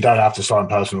was that you don't have to sign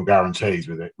personal guarantees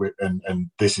with it, and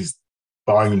this is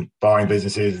buying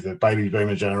businesses, the baby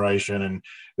boomer generation, and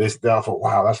this. I thought,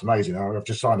 wow, that's amazing. I've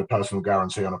just signed a personal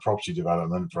guarantee on a property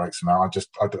development for X amount.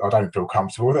 I don't feel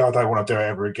comfortable with it. I don't want to do it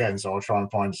ever again, so I'll try and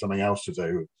find something else to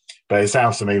do. But it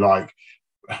sounds to me like,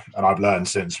 and I've learned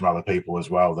since from other people as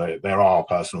well, that there are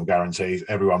personal guarantees.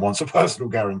 Everyone wants a personal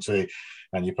guarantee,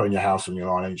 and you're putting your house on your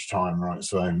line each time, right?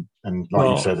 So, and like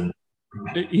you said,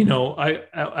 I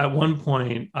at one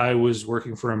point I was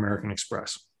working for American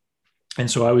Express. And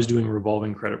so I was doing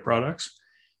revolving credit products,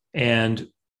 and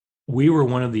we were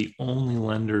one of the only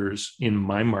lenders in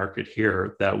my market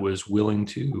here that was willing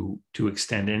to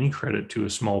extend any credit to a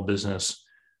small business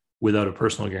without a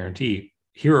personal guarantee.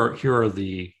 Here's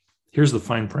the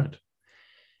fine print.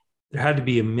 There had to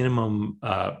be a minimum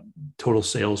total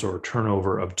sales or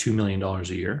turnover of $2 million a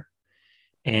year.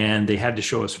 And they had to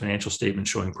show us financial statements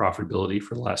showing profitability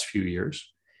for the last few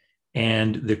years.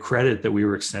 And the credit that we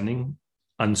were extending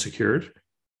unsecured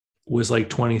was like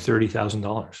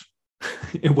 $20,000-$30,000.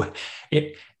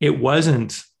 It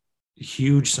wasn't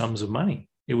huge sums of money.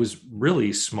 It was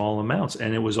really small amounts,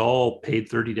 and it was all paid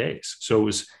 30 days. So it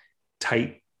was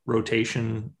tight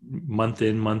rotation, month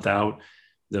in, month out.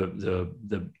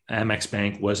 The Amex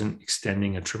Bank wasn't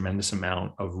extending a tremendous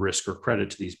amount of risk or credit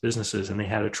to these businesses, and they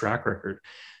had a track record.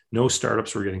 No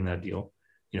startups were getting that deal.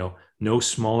 No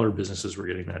smaller businesses were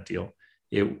getting that deal.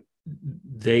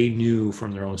 They knew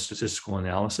from their own statistical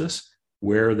analysis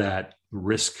where that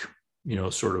risk,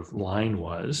 sort of line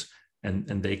was, and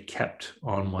they kept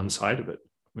on one side of it.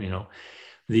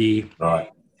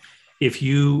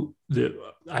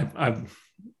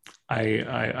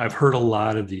 I've heard a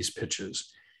lot of these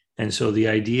pitches, and so the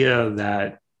idea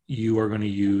that you are going to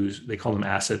use, they call them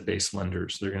asset-based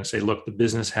lenders. They're going to say, look, the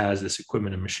business has this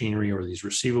equipment and machinery or these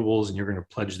receivables, and you're going to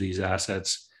pledge these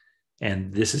assets,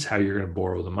 and this is how you're going to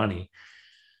borrow the money.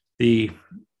 The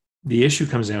issue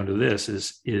comes down to this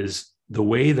is the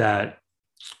way that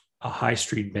a high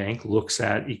street bank looks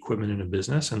at equipment in a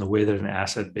business and the way that an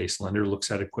asset-based lender looks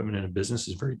at equipment in a business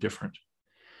is very different.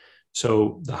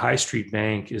 So the high street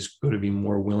bank is going to be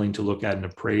more willing to look at an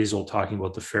appraisal talking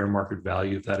about the fair market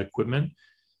value of that equipment.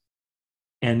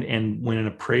 And when an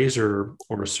appraiser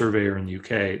or a surveyor in the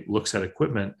UK looks at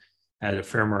equipment at a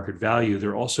fair market value,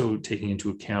 they're also taking into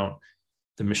account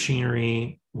the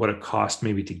machinery, what it cost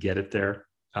maybe to get it there,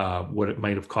 what it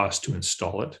might have cost to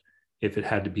install it, if it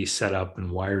had to be set up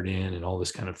and wired in and all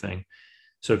this kind of thing.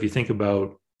 So if you think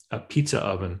about a pizza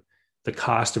oven, the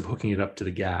cost of hooking it up to the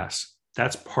gas,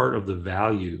 that's part of the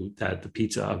value that the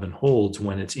pizza oven holds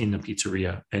when it's in the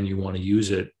pizzeria and you want to use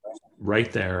it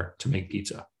right there to make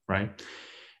pizza, right?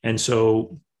 And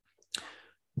so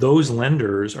those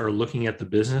lenders are looking at the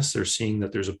business. They're seeing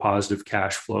that there's a positive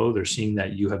cash flow. They're seeing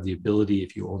that you have the ability,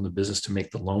 if you own the business, to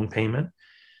make the loan payment.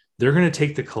 They're going to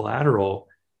take the collateral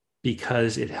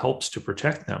because it helps to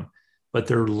protect them. But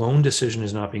their loan decision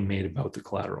is not being made about the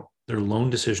collateral. Their loan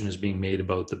decision is being made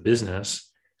about the business,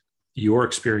 your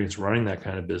experience running that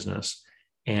kind of business,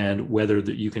 and whether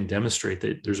that you can demonstrate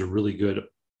that there's a really good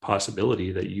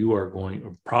possibility that you are going,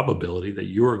 or probability that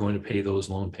you are going to pay those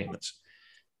loan payments.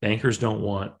 Bankers don't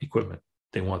want equipment.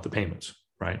 They want the payments,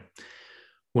 right?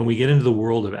 When we get into the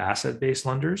world of asset-based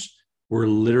lenders, we're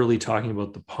literally talking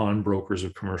about the pawnbrokers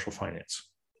of commercial finance,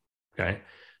 okay?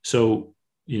 So,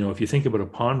 if you think about a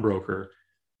pawnbroker,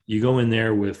 you go in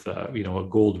there with, a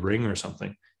gold ring or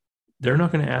something. They're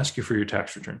not going to ask you for your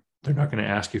tax return. They're not going to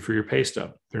ask you for your pay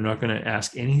stub. They're not going to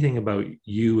ask anything about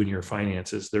you and your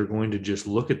finances. They're going to just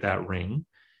look at that ring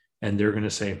and they're going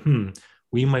to say,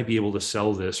 we might be able to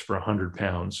sell this for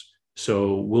 £100.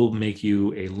 So we'll make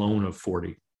you a loan of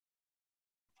 40,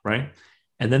 right?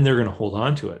 And then they're going to hold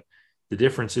on to it. The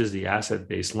difference is the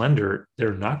asset-based lender,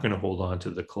 they're not going to hold on to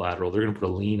the collateral. They're going to put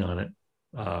a lien on it.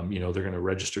 They're going to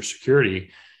register security.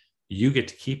 You get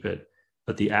to keep it.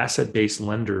 But the asset-based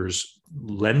lender's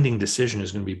lending decision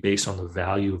is going to be based on the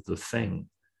value of the thing.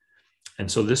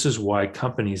 And so this is why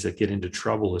companies that get into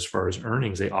trouble as far as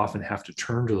earnings, they often have to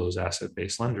turn to those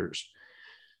asset-based lenders.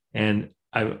 And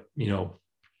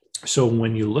so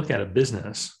when you look at a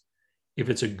business, if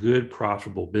it's a good,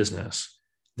 profitable business,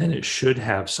 then it should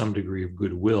have some degree of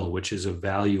goodwill, which is a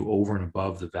value over and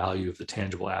above the value of the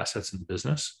tangible assets in the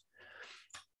business.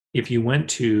 If you went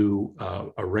to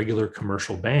a regular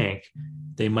commercial bank,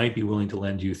 they might be willing to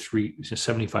lend you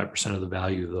 75% of the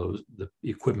value of the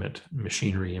equipment,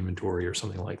 machinery, inventory, or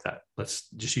something like that. Let's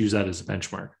just use that as a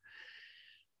benchmark.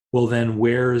 Well, then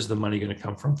where is the money going to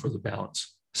come from for the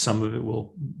balance? Some of it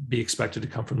will be expected to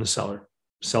come from the seller.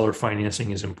 Seller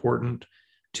financing is important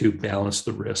to balance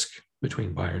the risk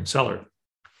between buyer and seller.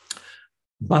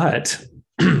 But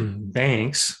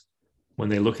banks, when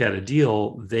they look at a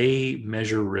deal, they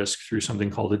measure risk through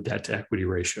something called a debt to equity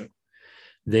ratio.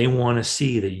 They want to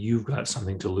see that you've got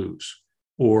something to lose,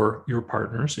 or your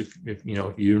partners. If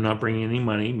you're not bringing any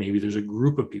money, maybe there's a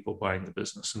group of people buying the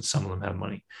business and some of them have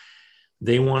money.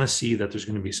 They want to see that there's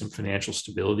going to be some financial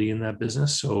stability in that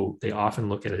business. So they often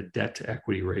look at a debt to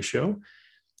equity ratio.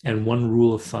 And one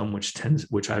rule of thumb,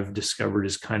 which I've discovered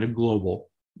is kind of global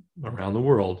around the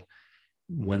world,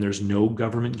 when there's no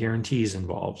government guarantees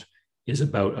involved, is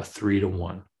about a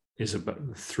 3-to-1, is about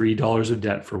 $3 of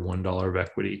debt for $1 of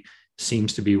equity,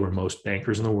 seems to be where most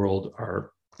bankers in the world are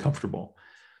comfortable.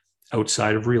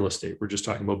 Outside of real estate, we're just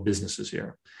talking about businesses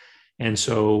here. And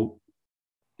so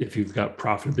if you've got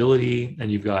profitability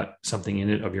and you've got something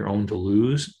in it of your own to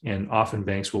lose, and often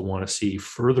banks will want to see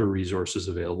further resources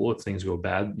available. If things go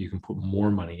bad, you can put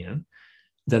more money in,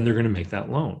 then they're going to make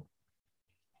that loan.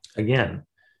 Again,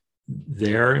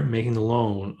 they're making the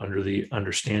loan under the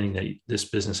understanding that this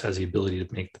business has the ability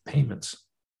to make the payments.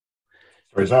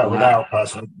 So is that without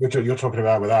personal? You're talking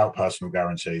about without personal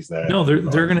guarantees there? No,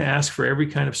 they're going to ask for every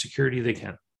kind of security they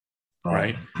can.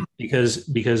 Right?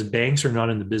 Because banks are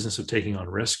not in the business of taking on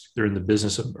risk. They're in the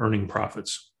business of earning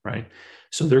profits, right?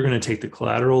 So they're going to take the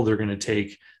collateral, they're going to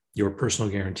take your personal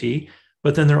guarantee,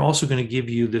 but then they're also going to give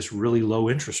you this really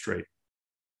low interest rate,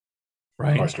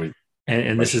 right? High street.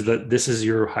 And this is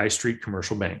your high street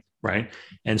commercial bank, right?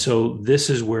 And so this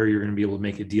is where you're going to be able to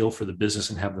make a deal for the business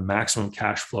and have the maximum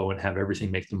cash flow and have everything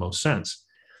make the most sense.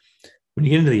 When you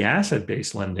get into the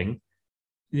asset-based lending,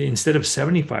 instead of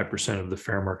 75% of the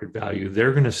fair market value,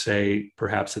 they're going to say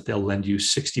perhaps that they'll lend you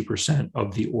 60%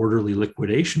 of the orderly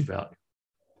liquidation value.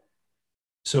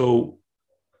 So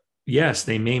yes,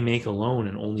 they may make a loan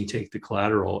and only take the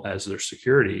collateral as their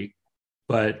security,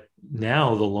 but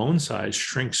now the loan size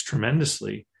shrinks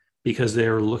tremendously because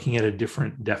they're looking at a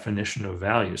different definition of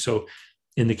value. So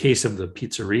in the case of the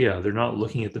pizzeria, they're not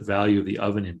looking at the value of the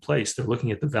oven in place. They're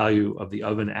looking at the value of the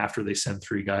oven after they send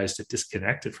 3 guys to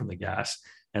disconnect it from the gas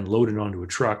and load it onto a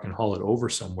truck and haul it over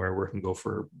somewhere where it can go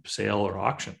for sale or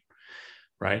auction,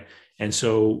 right? And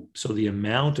so the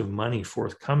amount of money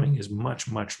forthcoming is much,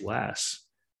 much less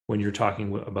when you're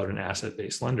talking about an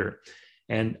asset-based lender.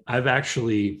 And I've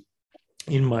actually,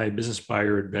 in my business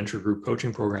buyer adventure group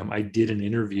coaching program, I did an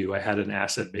interview. I had an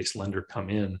asset-based lender come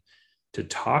in to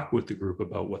talk with the group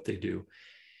about what they do.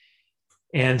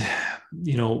 And,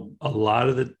 a lot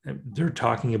of they're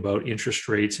talking about interest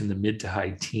rates in the mid to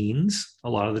high teens a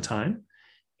lot of the time.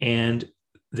 And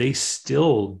they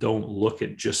still don't look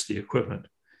at just the equipment.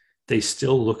 They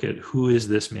still look at, who is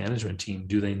this management team?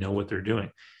 Do they know what they're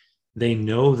doing? They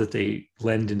know that they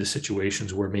lend into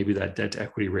situations where maybe that debt to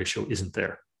equity ratio isn't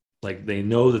there. Like, they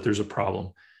know that there's a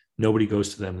problem. Nobody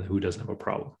goes to them who doesn't have a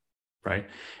problem, right?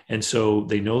 And so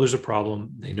they know there's a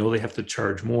problem. They know they have to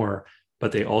charge more,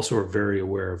 but they also are very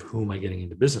aware of, who am I getting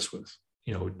into business with?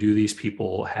 Do these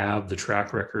people have the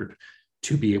track record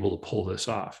to be able to pull this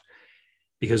off?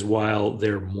 Because while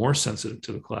they're more sensitive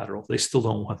to the collateral, they still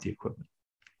don't want the equipment.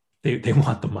 They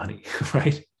want the money,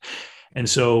 right? And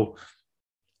so,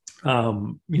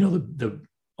 the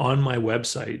on my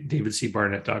website,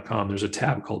 davidcbarnett.com, there's a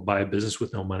tab called Buy a Business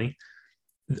with No Money.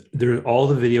 All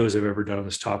the videos I've ever done on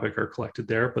this topic are collected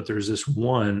there, but there's this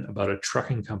one about a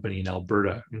trucking company in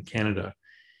Alberta in Canada.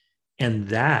 And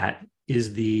that is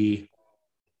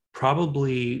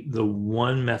probably the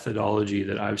one methodology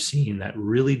that I've seen that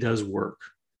really does work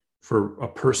for a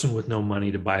person with no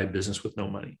money to buy a business with no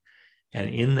money. And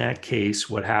in that case,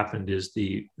 what happened is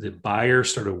the buyer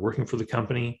started working for the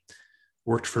company,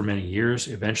 worked for many years,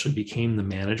 eventually became the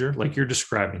manager. Like you're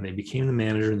describing, they became the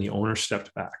manager and the owner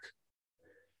stepped back.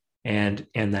 And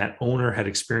that owner had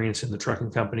experience in the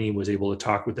trucking company, was able to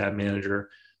talk with that manager.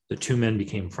 The 2 men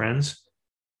became friends.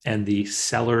 And the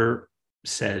seller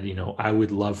said, I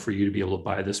would love for you to be able to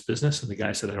buy this business. And the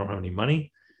guy said, I don't have any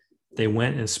money. They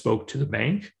went and spoke to the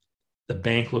bank. The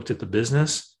bank looked at the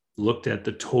business, looked at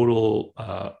the total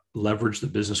leverage the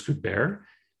business could bear.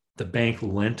 The bank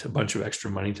lent a bunch of extra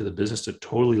money to the business to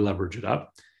totally leverage it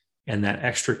up. And that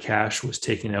extra cash was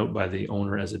taken out by the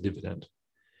owner as a dividend.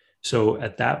 So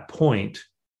at that point,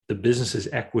 the business's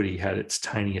equity had its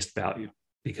tiniest value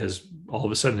because all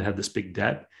of a sudden it had this big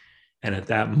debt. And at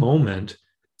that moment,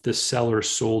 the seller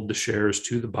sold the shares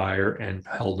to the buyer and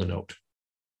held a note.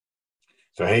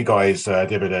 So he got his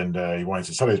dividend. He wanted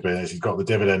to sell his business. He's got the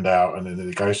dividend out, and then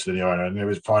it goes to the owner, and it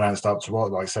was financed up to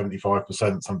what, like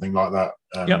 75%, something like that.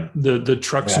 Yep, the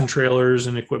trucks and trailers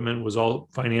and equipment was all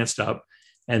financed up,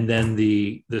 and then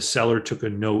the seller took a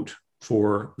note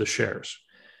for the shares.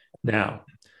 Now,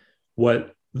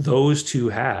 what those two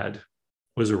had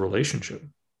was a relationship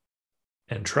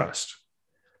and trust,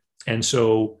 and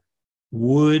so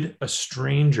would a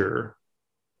stranger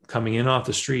coming in off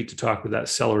the street to talk with that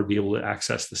seller be able to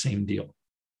access the same deal?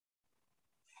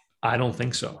 I don't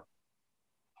think so.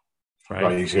 Right.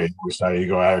 Like you say, you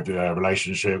got to have a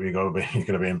relationship. You're going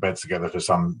to be in bed together for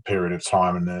some period of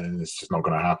time, and then it's just not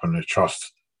going to happen. The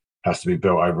trust has to be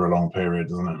built over a long period,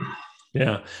 doesn't it?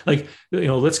 Yeah. Like,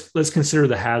 let's consider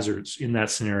the hazards in that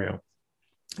scenario.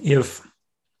 If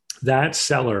that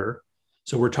seller,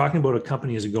 so we're talking about a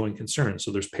company as a going concern.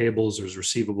 So there's payables, there's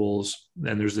receivables,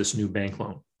 and there's this new bank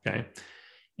loan. Okay.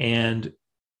 And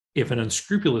if an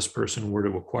unscrupulous person were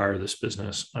to acquire this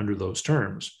business under those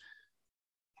terms,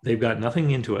 they've got nothing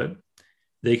into it.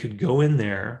 They could go in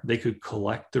there, they could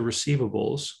collect the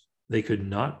receivables, they could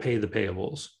not pay the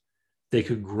payables, they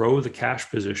could grow the cash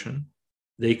position,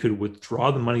 they could withdraw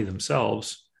the money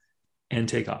themselves and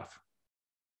take off.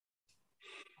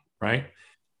 Right?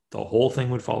 The whole thing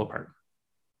would fall apart.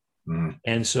 Mm.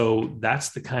 And so that's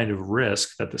the kind of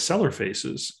risk that the seller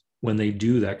faces when they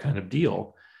do that kind of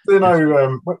deal.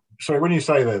 Sorry, when you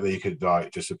say that you could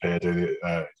disappear,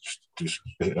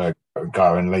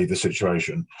 go and leave the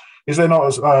situation, is there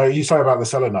not? You say about the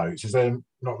seller notes. Is there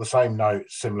not the same note,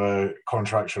 similar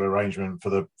contractual arrangement for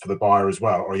the buyer as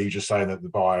well, or are you just saying that the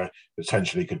buyer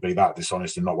potentially could be that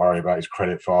dishonest and not worry about his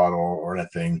credit file or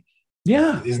anything?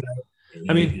 Yeah, isn't there?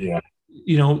 I mean, yeah.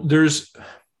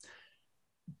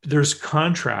 There's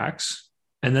contracts,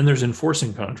 and then there's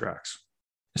enforcing contracts.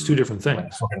 It's two different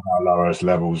things. Talking about lowest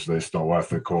levels, it's not worth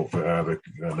the corporate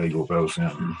the legal bills.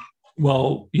 Yeah.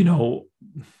 Well,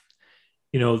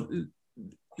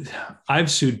 I've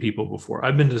sued people before. I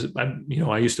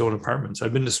used to own apartments.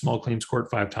 I've been to small claims court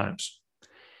 5 times,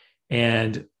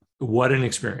 and what an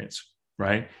experience,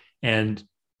 right? And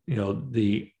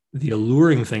the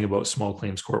alluring thing about small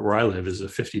claims court where I live is a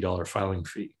 $50 filing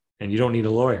fee, and you don't need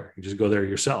a lawyer. You just go there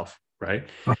yourself, right?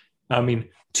 I mean,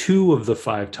 2 of the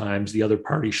 5 times the other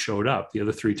party showed up. The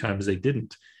other 3 times they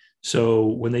didn't. So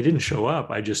when they didn't show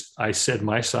up, I said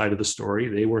my side of the story.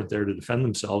 They weren't there to defend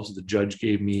themselves. The judge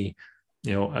gave me,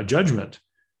 a judgment.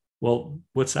 Well,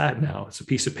 what's that now? It's a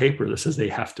piece of paper that says they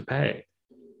have to pay.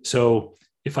 So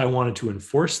if I wanted to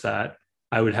enforce that,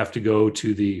 I would have to go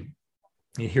to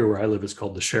here where I live, it's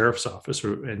called the sheriff's office,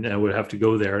 and I would have to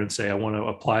go there and say, I want to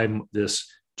apply this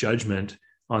judgment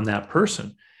on that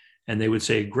person. And they would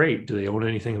say, great. Do they own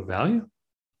anything of value?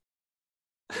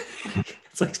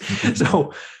 It's like,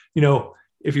 so,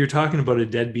 if you're talking about a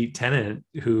deadbeat tenant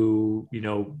who,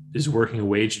 is working a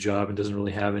wage job and doesn't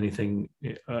really have anything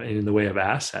in the way of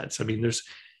assets, I mean,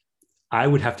 I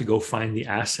would have to go find the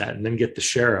asset and then get the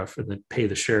sheriff and then pay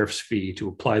the sheriff's fee to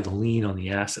apply the lien on the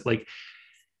asset.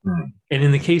 And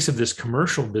in the case of this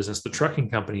commercial business, the trucking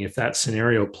company, if that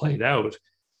scenario played out,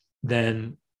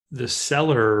 then the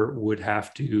seller would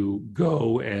have to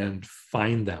go and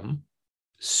find them,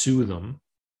 sue them,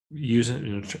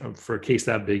 for a case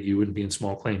that big, you wouldn't be in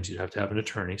small claims. You'd have to have an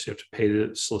attorney. So you have to pay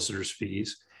the solicitor's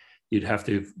fees. You'd have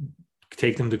to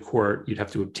take them to court. You'd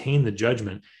have to obtain the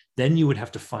judgment. Then you would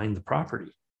have to find the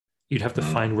property. You'd have to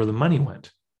find where the money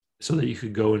went so that you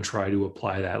could go and try to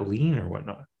apply that lien or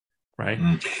whatnot. Right.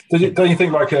 Don't you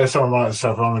think, like someone like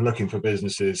myself, I'm looking for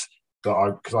businesses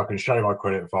that because I can show my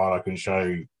credit file, I can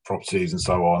show properties and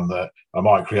so on, that I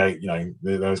might create,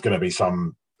 there's going to be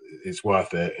it's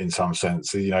worth it in some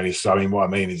sense. So, I mean, what I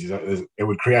mean is that it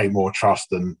would create more trust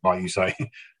than, like you say,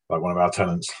 like one of our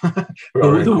tenants.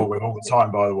 We're in court with all the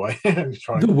time, by the way.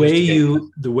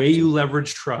 The way you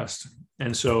leverage trust.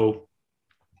 And so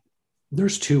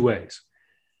there's 2 ways.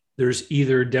 There's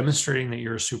either demonstrating that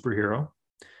you're a superhero.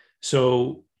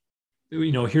 So,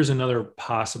 here's another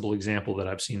possible example that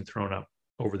I've seen thrown up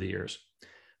over the years.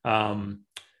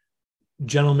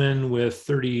 Gentleman with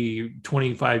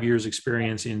 25 years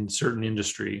experience in certain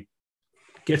industry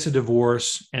gets a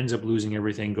divorce, ends up losing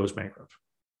everything, goes bankrupt.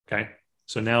 Okay.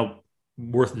 So now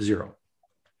worth 0,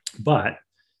 but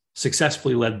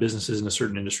successfully led businesses in a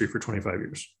certain industry for 25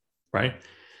 years, right?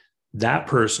 That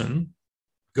person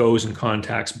goes and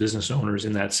contacts business owners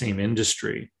in that same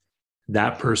industry.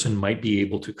 That person might be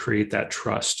able to create that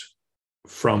trust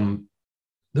from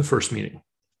the first meeting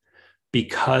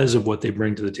because of what they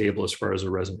bring to the table as far as a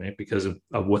resume, because of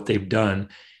what they've done.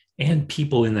 And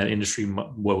people in that industry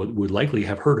would likely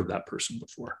have heard of that person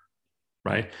before,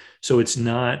 right? So it's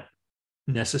not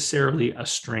necessarily a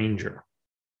stranger,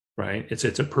 right? It's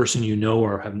a person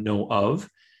or have know of,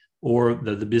 or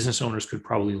the business owners could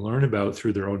probably learn about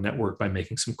through their own network by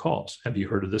making some calls. Have you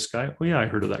heard of this guy? Oh yeah, I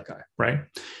heard of that guy, right?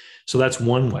 So that's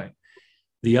one way.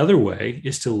 The other way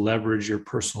is to leverage your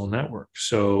personal network.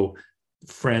 So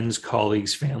friends,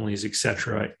 colleagues, families,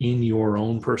 etc., in your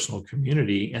own personal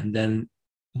community, and then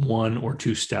 1 or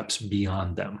 2 steps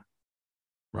beyond them,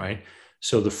 right?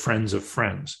 So the friends of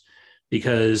friends,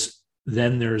 because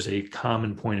then there's a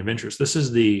common point of interest. This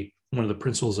is one of the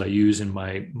principles I use in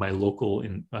my local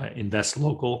invest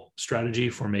local strategy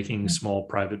for making small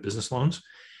private business loans,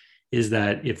 is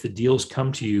that if the deals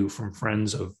come to you from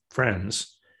friends of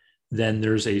friends, then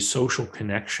there's a social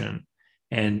connection,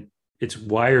 and it's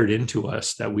wired into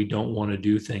us that we don't want to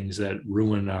do things that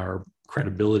ruin our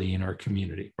credibility in our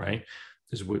community, right?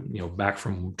 Because back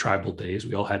from tribal days,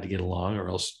 we all had to get along, or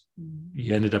else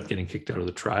you ended up getting kicked out of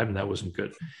the tribe, and that wasn't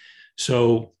good.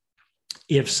 So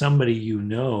if somebody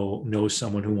knows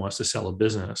someone who wants to sell a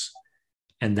business,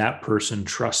 and that person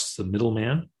trusts the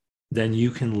middleman, then you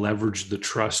can leverage the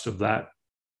trust of that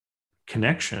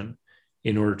connection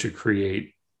in order to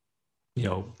create,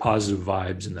 positive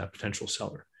vibes in that potential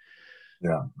seller.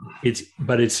 Yeah.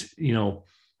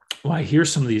 I hear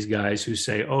some of these guys who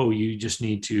say, oh, you just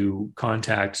need to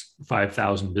contact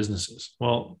 5,000 businesses.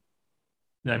 Well,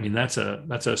 I mean, that's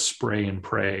a spray and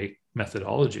pray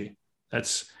methodology.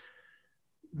 That's,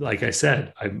 like I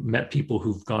said, I've met people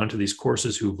who've gone to these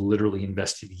courses who've literally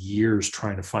invested years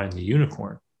trying to find the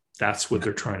unicorn. That's what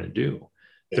they're trying to do.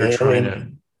 They're trying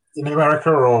to in America,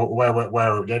 or where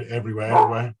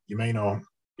everywhere you mean, or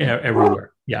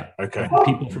everywhere. Yeah. Okay.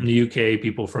 People from the UK,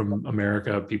 people from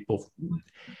America,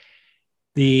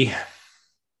 the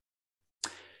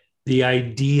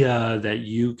idea that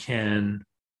you can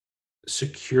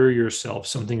secure yourself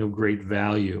something of great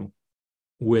value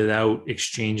without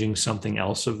exchanging something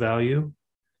else of value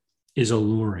is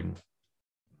alluring.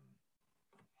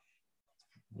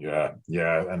 Yeah,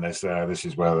 and this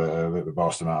is where the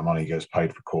vast amount of money gets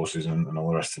paid for courses and all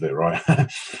the rest of it, right?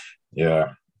 Yeah.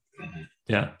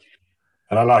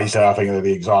 And like you say, I think that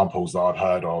the examples that I've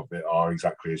heard of it are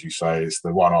exactly as you say. It's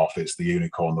the one-off, it's the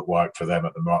unicorn that worked for them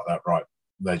at that right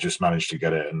they just managed to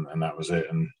get it, and that was it.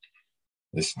 And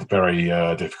it's very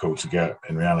difficult to get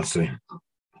in reality.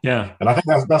 Yeah. And I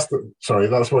think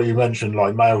that's what you mentioned,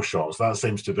 like mail shots. That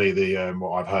seems to be the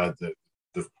what I've heard, that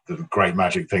the great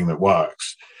magic thing that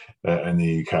works in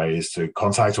the UK is to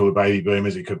contact all the baby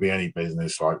boomers. It could be any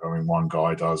business. Like, I mean, one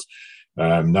guy does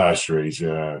nurseries,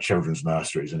 children's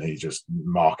nurseries, and he just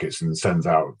markets and sends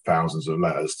out thousands of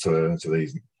letters to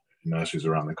these nurseries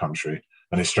around the country.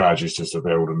 And his strategy is just to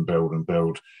build and build and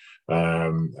build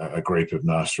a group of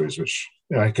nurseries, which,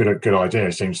 you know, good idea.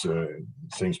 It seems to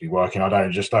be working. I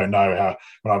don't know how.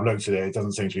 When I've looked at it, it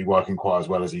doesn't seem to be working quite as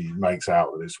well as he makes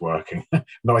out that it's working.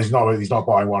 No, he's not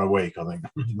buying one a week, I think,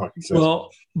 like he says.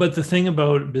 Well, but the thing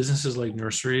about businesses like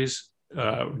nurseries,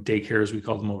 daycare as we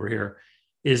call them over here,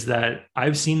 is that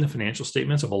I've seen the financial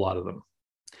statements of a lot of them,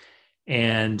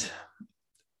 and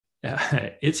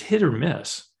it's hit or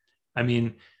miss. I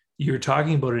mean, you're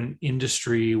talking about an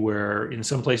industry where in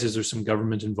some places there's some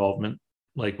government involvement,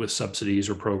 like with subsidies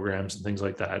or programs and things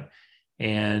like that.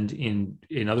 And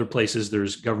in other places,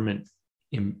 there's government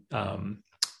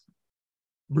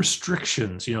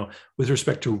restrictions, you know, with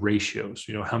respect to ratios,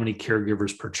 you know, how many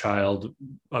caregivers per child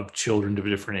of children of a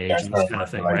different age, and this kind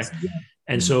of thing, right? Yeah.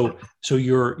 And so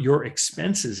your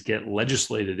expenses get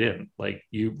legislated in. Like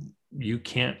you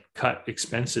can't cut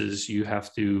expenses. You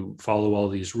have to follow all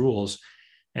these rules.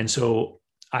 And so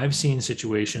I've seen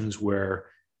situations where,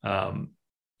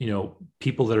 you know,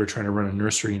 people that are trying to run a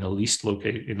nursery in a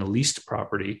leased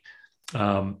property,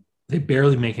 they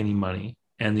barely make any money,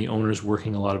 and the owner's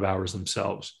working a lot of hours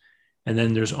themselves. And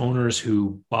then there's owners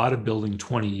who bought a building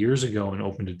 20 years ago and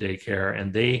opened a daycare,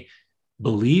 and they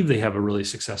believe they have a really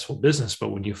successful business. But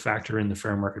when you factor in the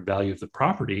fair market value of the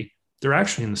property, they're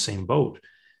actually in the same boat.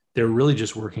 They're really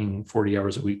just working 40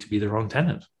 hours a week to be their own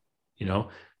tenant, you know?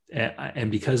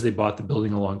 And because they bought the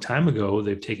building a long time ago,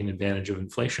 they've taken advantage of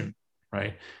inflation,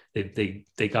 right?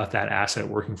 They got that asset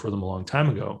working for them a long time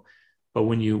ago. But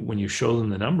when you show them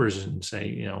the numbers and say,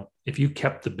 you know, if you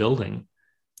kept the building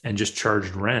and just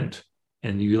charged rent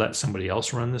and you let somebody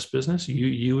else run this business,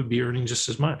 you would be earning just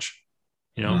as much.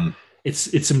 You know,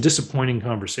 it's some disappointing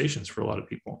conversations for a lot of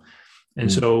people. And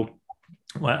so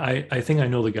I think I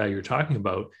know the guy you're talking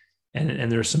about. And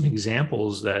there's some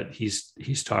examples that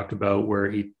he's talked about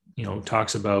where he, you know,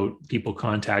 talks about people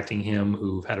contacting him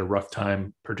who've had a rough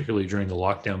time, particularly during the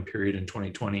lockdown period in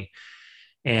 2020.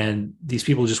 And these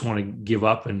people just want to give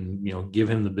up and, you know, give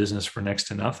him the business for next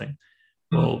to nothing.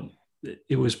 Well,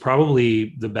 it was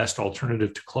probably the best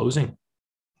alternative to closing.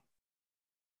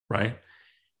 Right.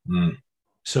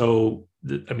 So,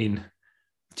 I mean,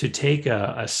 to take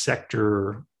a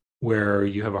sector where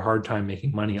you have a hard time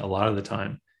making money a lot of the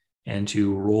time, and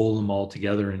to roll them all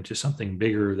together into something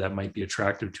bigger that might be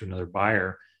attractive to another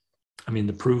buyer. I mean,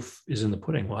 the proof is in the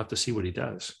pudding. We'll have to see what he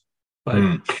does. But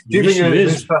the issue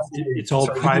is, it's all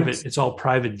private. It's all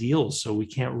private deals, so we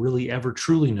can't really ever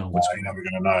truly know what's going on. You're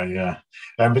never going to know, yeah.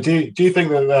 But do you think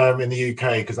that in the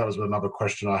UK, because that was another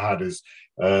question I had, is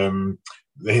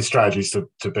his strategy is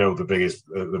to build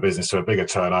the business to a bigger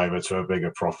turnover, to a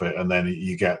bigger profit, and then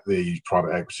you get the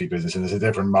private equity business, and there's a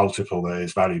different multiple that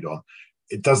it's valued on.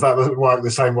 Does that work the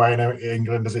same way in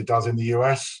England as it does in the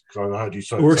US? Because I heard you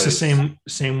say it works the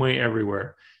same way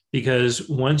everywhere. Because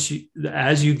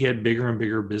as you get bigger and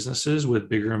bigger businesses with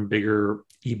bigger and bigger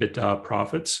EBITDA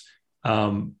profits,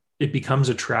 it becomes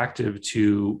attractive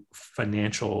to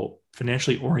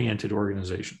financially oriented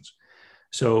organizations.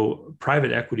 So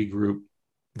private equity group,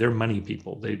 they're money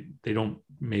people. They don't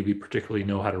maybe particularly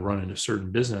know how to run in a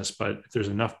certain business, but if there's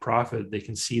enough profit, they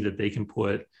can see that they can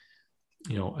put,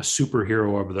 you know, a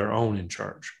superhero of their own in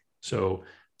charge. So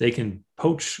they can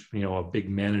poach, you know, a big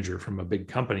manager from a big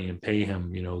company and pay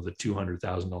him, you know, the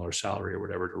 $200,000 salary or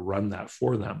whatever to run that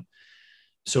for them.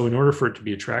 So in order for it to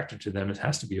be attractive to them, it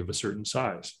has to be of a certain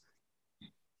size.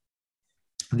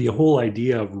 The whole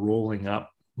idea of rolling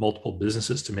up multiple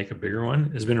businesses to make a bigger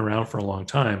one has been around for a long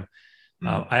time.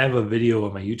 I have a video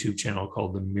on my YouTube channel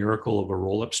called The Miracle of a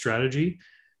Roll-Up Strategy,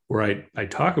 where I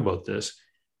talk about this.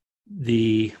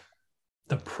 The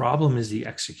problem is the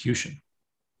execution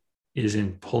is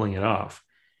in pulling it off.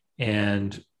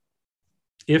 And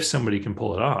if somebody can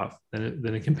pull it off,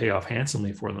 then it can pay off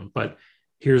handsomely for them. But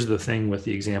here's the thing with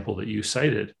the example that you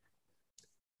cited.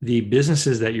 The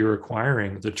businesses that you're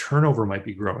acquiring, the turnover might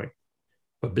be growing,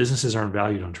 but businesses aren't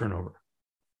valued on turnover.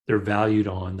 They're valued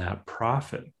on that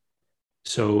profit.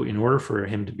 So in order for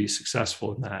him to be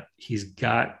successful in that, he's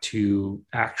got to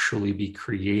actually be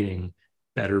creating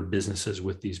better businesses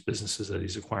with these businesses that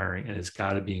he's acquiring, and it's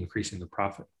got to be increasing the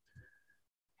profit.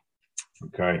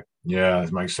 Okay. Yeah,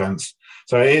 that makes sense.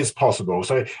 So it is possible.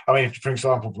 So I mean, for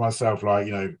example, for myself, like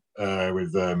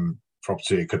with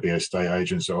property, it could be estate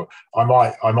agents, or I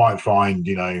might find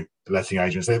letting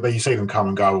agents. You see them come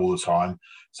and go all the time.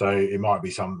 So it might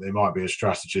be a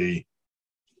strategy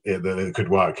that it could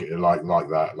work like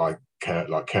that, like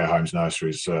care homes,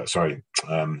 nurseries.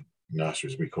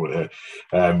 Nurseries we call it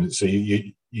here. So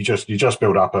you just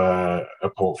build up a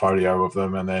portfolio of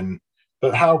them, and then.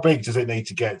 But how big does it need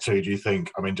to get to? Do you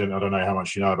think? I mean, I don't know how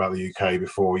much you know about the UK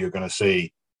before you're going to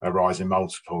see a rise in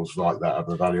multiples like that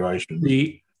of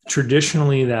evaluations.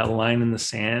 Traditionally, that line in the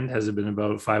sand has been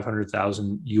about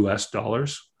 500,000 US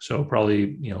dollars. So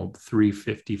probably,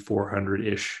 350, 400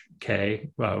 ish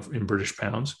K in British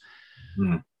pounds.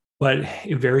 But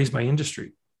it varies by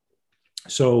industry.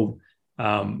 So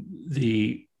I'll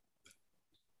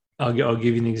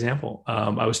give you an example.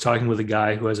 I was talking with a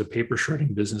guy who has a paper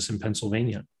shredding business in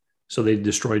Pennsylvania. So they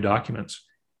destroy documents.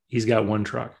 He's got one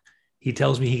truck. He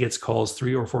tells me he gets calls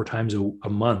 3 or 4 times a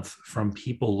month from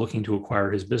people looking to acquire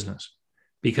his business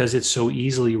because it's so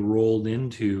easily rolled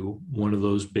into one of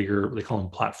those bigger, they call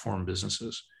them platform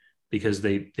businesses, because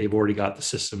they've already got the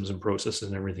systems and processes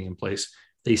and everything in place.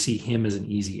 They see him as an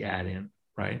easy add in,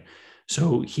 right?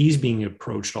 So he's being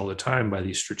approached all the time by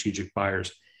these strategic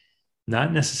buyers.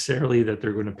 Not necessarily that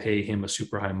they're going to pay him a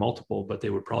super high multiple, but they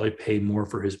would probably pay more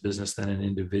for his business than an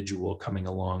individual coming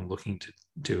along looking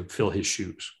to fill his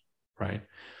shoes, right?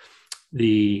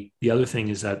 The other thing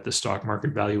is that the stock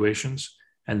market valuations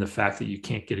and the fact that you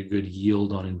can't get a good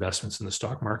yield on investments in the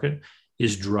stock market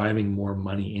is driving more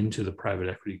money into the private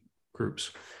equity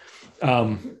groups.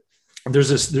 There's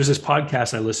this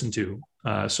podcast I listen to,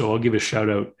 so I'll give a shout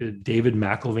out. David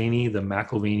McElvaney, the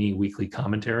McElvaney Weekly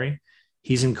Commentary.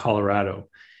 He's in Colorado,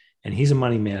 and he's a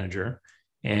money manager,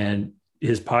 and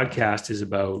his podcast is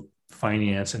about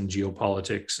finance and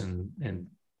geopolitics and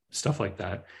stuff like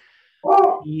that.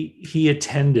 He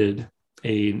attended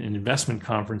an investment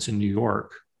conference in New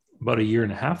York about a year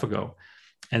and a half ago,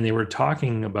 and they were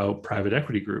talking about private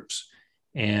equity groups.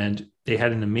 And they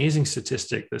had an amazing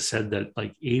statistic that said that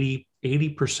like 80%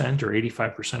 or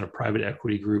 85% of private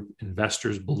equity group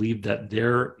investors believed that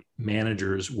their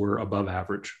managers were above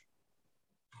average.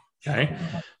 Okay.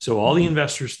 So all the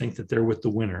investors think that they're with the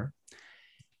winner.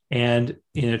 And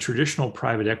in a traditional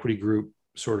private equity group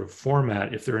sort of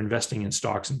format, if they're investing in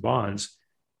stocks and bonds,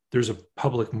 there's a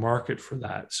public market for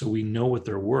that. So we know what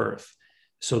they're worth.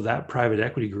 So that private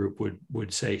equity group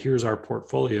would say, here's our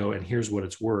portfolio and here's what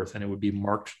it's worth. And it would be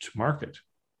marked to market,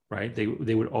 right? They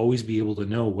would always be able to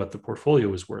know what the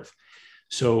portfolio is worth.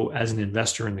 So as an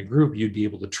investor in the group, you'd be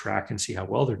able to track and see how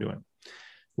well they're doing.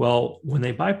 Well, when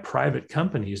they buy private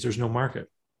companies, there's no market.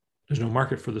 There's no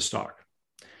market for the stock.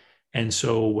 And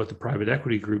so what the private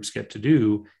equity groups get to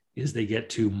do is they get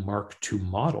to mark to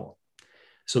model.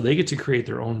 So they get to create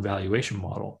their own valuation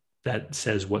model that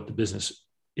says what the business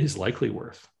is likely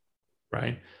worth,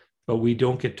 right? But we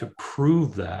don't get to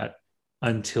prove that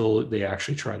until they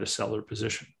actually try to sell their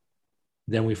position.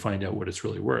 Then we find out what it's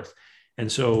really worth. And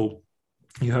so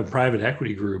you have private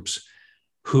equity groups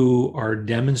who are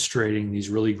demonstrating these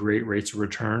really great rates of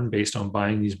return based on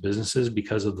buying these businesses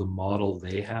because of the model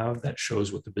they have that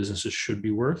shows what the businesses should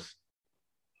be worth,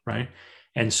 right?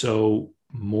 And so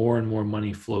more and more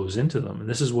money flows into them. And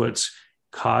this is what's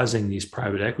causing these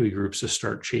private equity groups to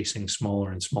start chasing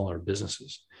smaller and smaller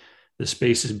businesses. The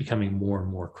space is becoming more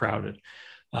and more crowded.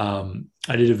 I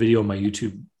did a video on my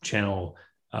YouTube channel,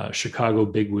 Chicago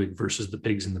Bigwig versus the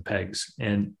Pigs and the Pegs.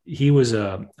 And he was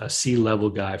a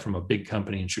C-level guy from a big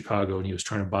company in Chicago, and he was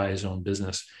trying to buy his own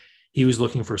business. He was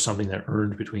looking for something that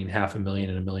earned between $500,000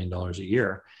 and $1 million a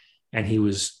year. And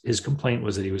his complaint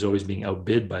was that he was always being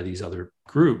outbid by these other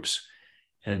groups.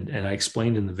 And I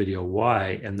explained in the video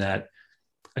why, and that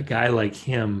a guy like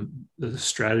him, the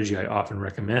strategy I often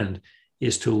recommend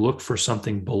is to look for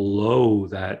something below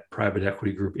that private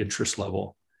equity group interest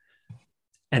level.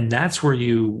 And that's where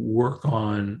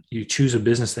you choose a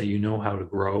business that you know how to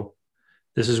grow.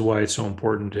 This is why it's so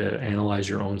important to analyze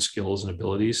your own skills and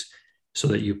abilities so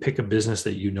that you pick a business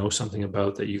that you know something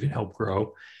about that you can help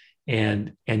grow,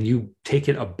 and you take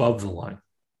it above the line.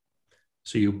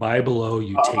 So you buy below,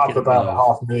 you take it above.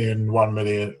 About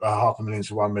 $500,000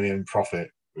 to 1 million profit.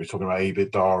 We're talking about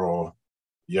EBITDA or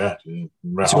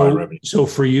revenue. So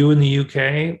for you in the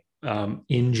UK,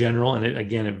 in general, and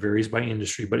it varies by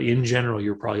industry, but in general,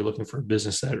 you're probably looking for a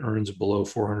business that earns below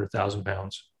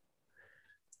 £400,000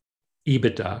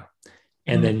 EBITDA,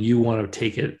 and then you want to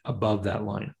take it above that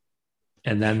line,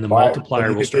 and then the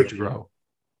multiplier will start to grow.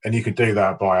 And you could do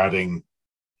that by adding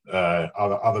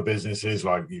other businesses,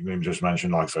 like you just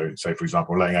mentioned, like, so say for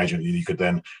example, a letting agent, you could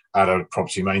then add a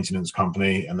property maintenance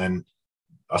company, and then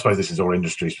I suppose this is all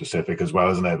industry specific as well,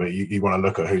 isn't it? But you want to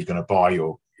look at who's going to buy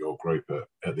your group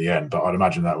at the end. But I'd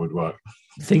imagine that would work.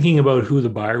 Thinking about who the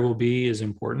buyer will be is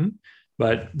important.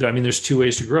 But I mean, there's two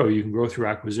ways to grow. You can grow through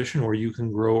acquisition, or you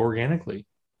can grow organically.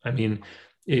 I mean,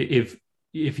 if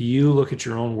you look at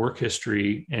your own work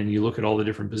history and you look at all the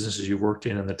different businesses you've worked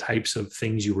in and the types of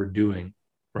things you were doing,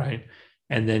 right?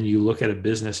 And then you look at a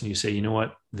business and you say, you know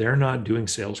what? They're not doing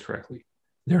sales correctly.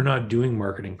 They're not doing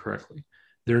marketing correctly.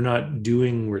 They're not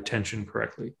doing retention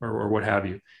correctly, or what have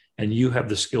you. And you have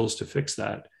the skills to fix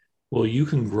that. Well, you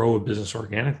can grow a business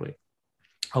organically.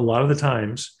 A lot of the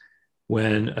times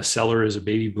when a seller is a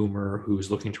baby boomer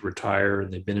who's looking to retire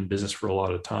and they've been in business for a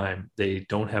lot of time, they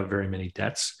don't have very many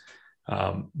debts.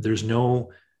 There's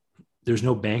no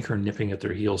banker nipping at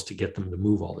their heels to get them to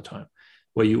move all the time.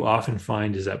 What you often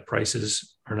find is that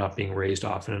prices are not being raised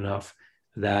often enough,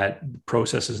 that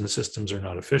processes and systems are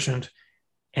not efficient,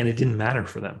 and it didn't matter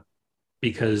for them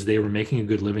because they were making a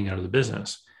good living out of the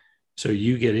business. So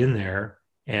you get in there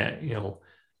and, you know,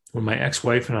 when my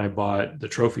ex-wife and I bought the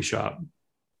trophy shop,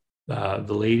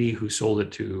 the lady who sold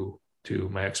it to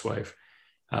my ex-wife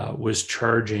was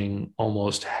charging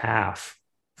almost half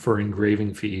for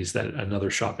engraving fees that another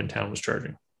shop in town was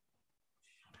charging.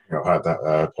 I've had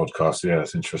that podcast. Yeah,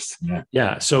 it's interesting. Yeah.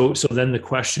 Yeah. So then the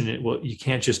question, well, you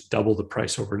can't just double the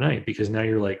price overnight, because now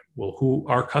you're like, well, who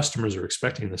our customers are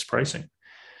expecting this pricing?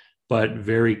 But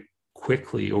very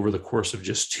quickly, over the course of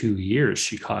just 2 years,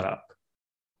 she caught up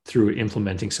through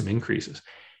implementing some increases.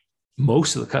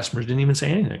 Most of the customers didn't even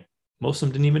say anything. Most of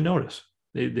them didn't even notice.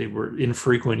 They were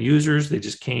infrequent users. They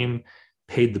just came,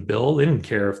 paid the bill. They didn't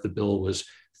care if the bill was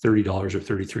 $30 or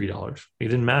 $33. It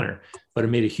didn't matter, but it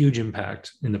made a huge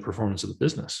impact in the performance of the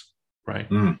business, right?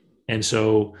 Mm. And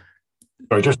so,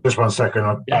 sorry, just 1 second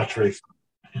on battery.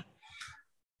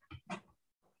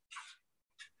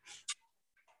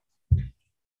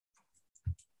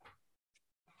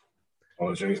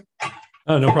 Apologies.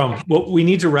 Oh, no problem. Well, we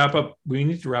need to wrap up. We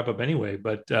need to wrap up anyway.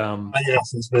 But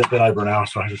yes, it's been over an hour,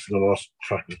 so I just lost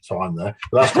track of time there.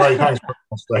 But that's great. Thanks for the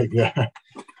mistake. Yeah.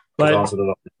 But answered a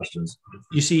lot of questions.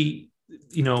 You see,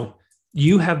 you know,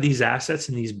 you have these assets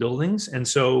in these buildings. And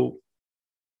so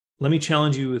let me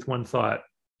challenge you with one thought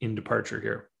in departure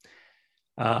here.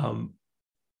 Don't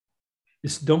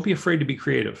be afraid to be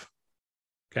creative.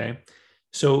 Okay.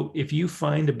 So if you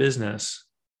find a business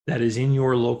that is in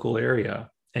your local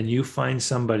area and you find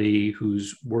somebody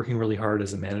who's working really hard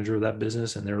as a manager of that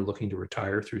business and they're looking to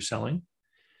retire through selling,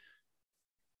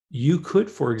 you could,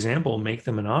 for example, make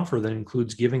them an offer that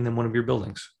includes giving them one of your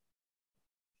buildings.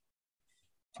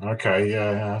 Okay,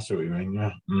 yeah, that's what you mean,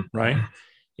 yeah. Mm. Right?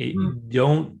 You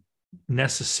don't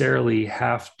necessarily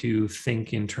have to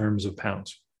think in terms of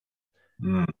pounds.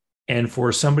 Mm. And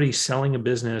for somebody selling a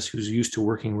business who's used to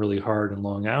working really hard and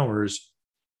long hours,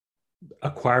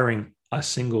 acquiring a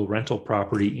single rental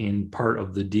property in part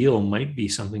of the deal might be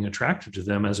something attractive to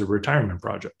them as a retirement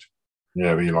project.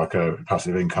 Yeah, be like a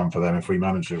passive income for them if we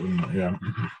manage it, wouldn't it? Yeah.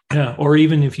 Yeah. Or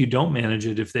even if you don't manage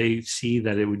it, if they see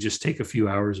that it would just take a few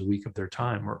hours a week of their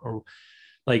time, or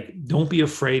like, don't be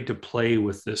afraid to play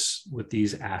with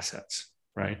these assets,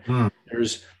 right? Mm.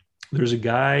 There's a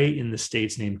guy in the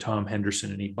States named Tom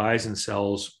Henderson, and he buys and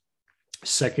sells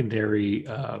secondary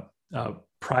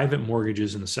private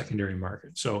mortgages in the secondary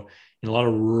market. So in a lot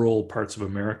of rural parts of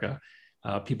America,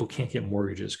 people can't get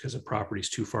mortgages because a property is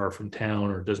too far from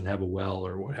town or doesn't have a well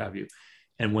or what have you.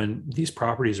 And when these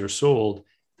properties are sold,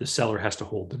 the seller has to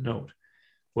hold the note.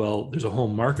 Well, there's a whole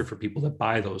market for people that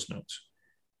buy those notes.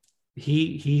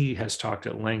 He has talked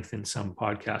at length in some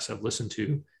podcasts I've listened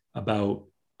to about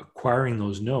acquiring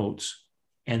those notes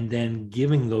and then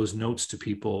giving those notes to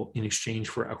people in exchange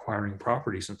for acquiring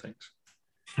properties and things.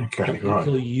 Okay, right.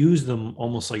 He'll use them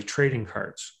almost like trading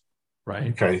cards,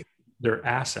 right? Okay. They're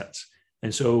assets.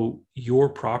 And so your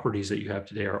properties that you have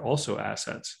today are also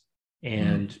assets.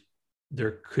 And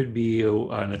there could be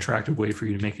an attractive way for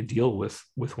you to make a deal with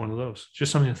one of those.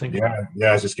 Just something to think about.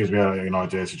 Yeah, it just gives me an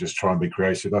idea to just try and be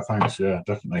creative. Thanks. Yeah,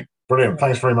 definitely. Brilliant.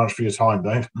 Thanks very much for your time,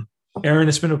 Dave. Aaron,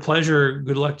 it's been a pleasure.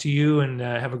 Good luck to you, and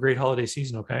have a great holiday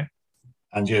season, okay?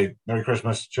 And you. Merry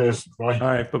Christmas. Cheers. Bye. All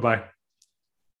right. Bye-bye.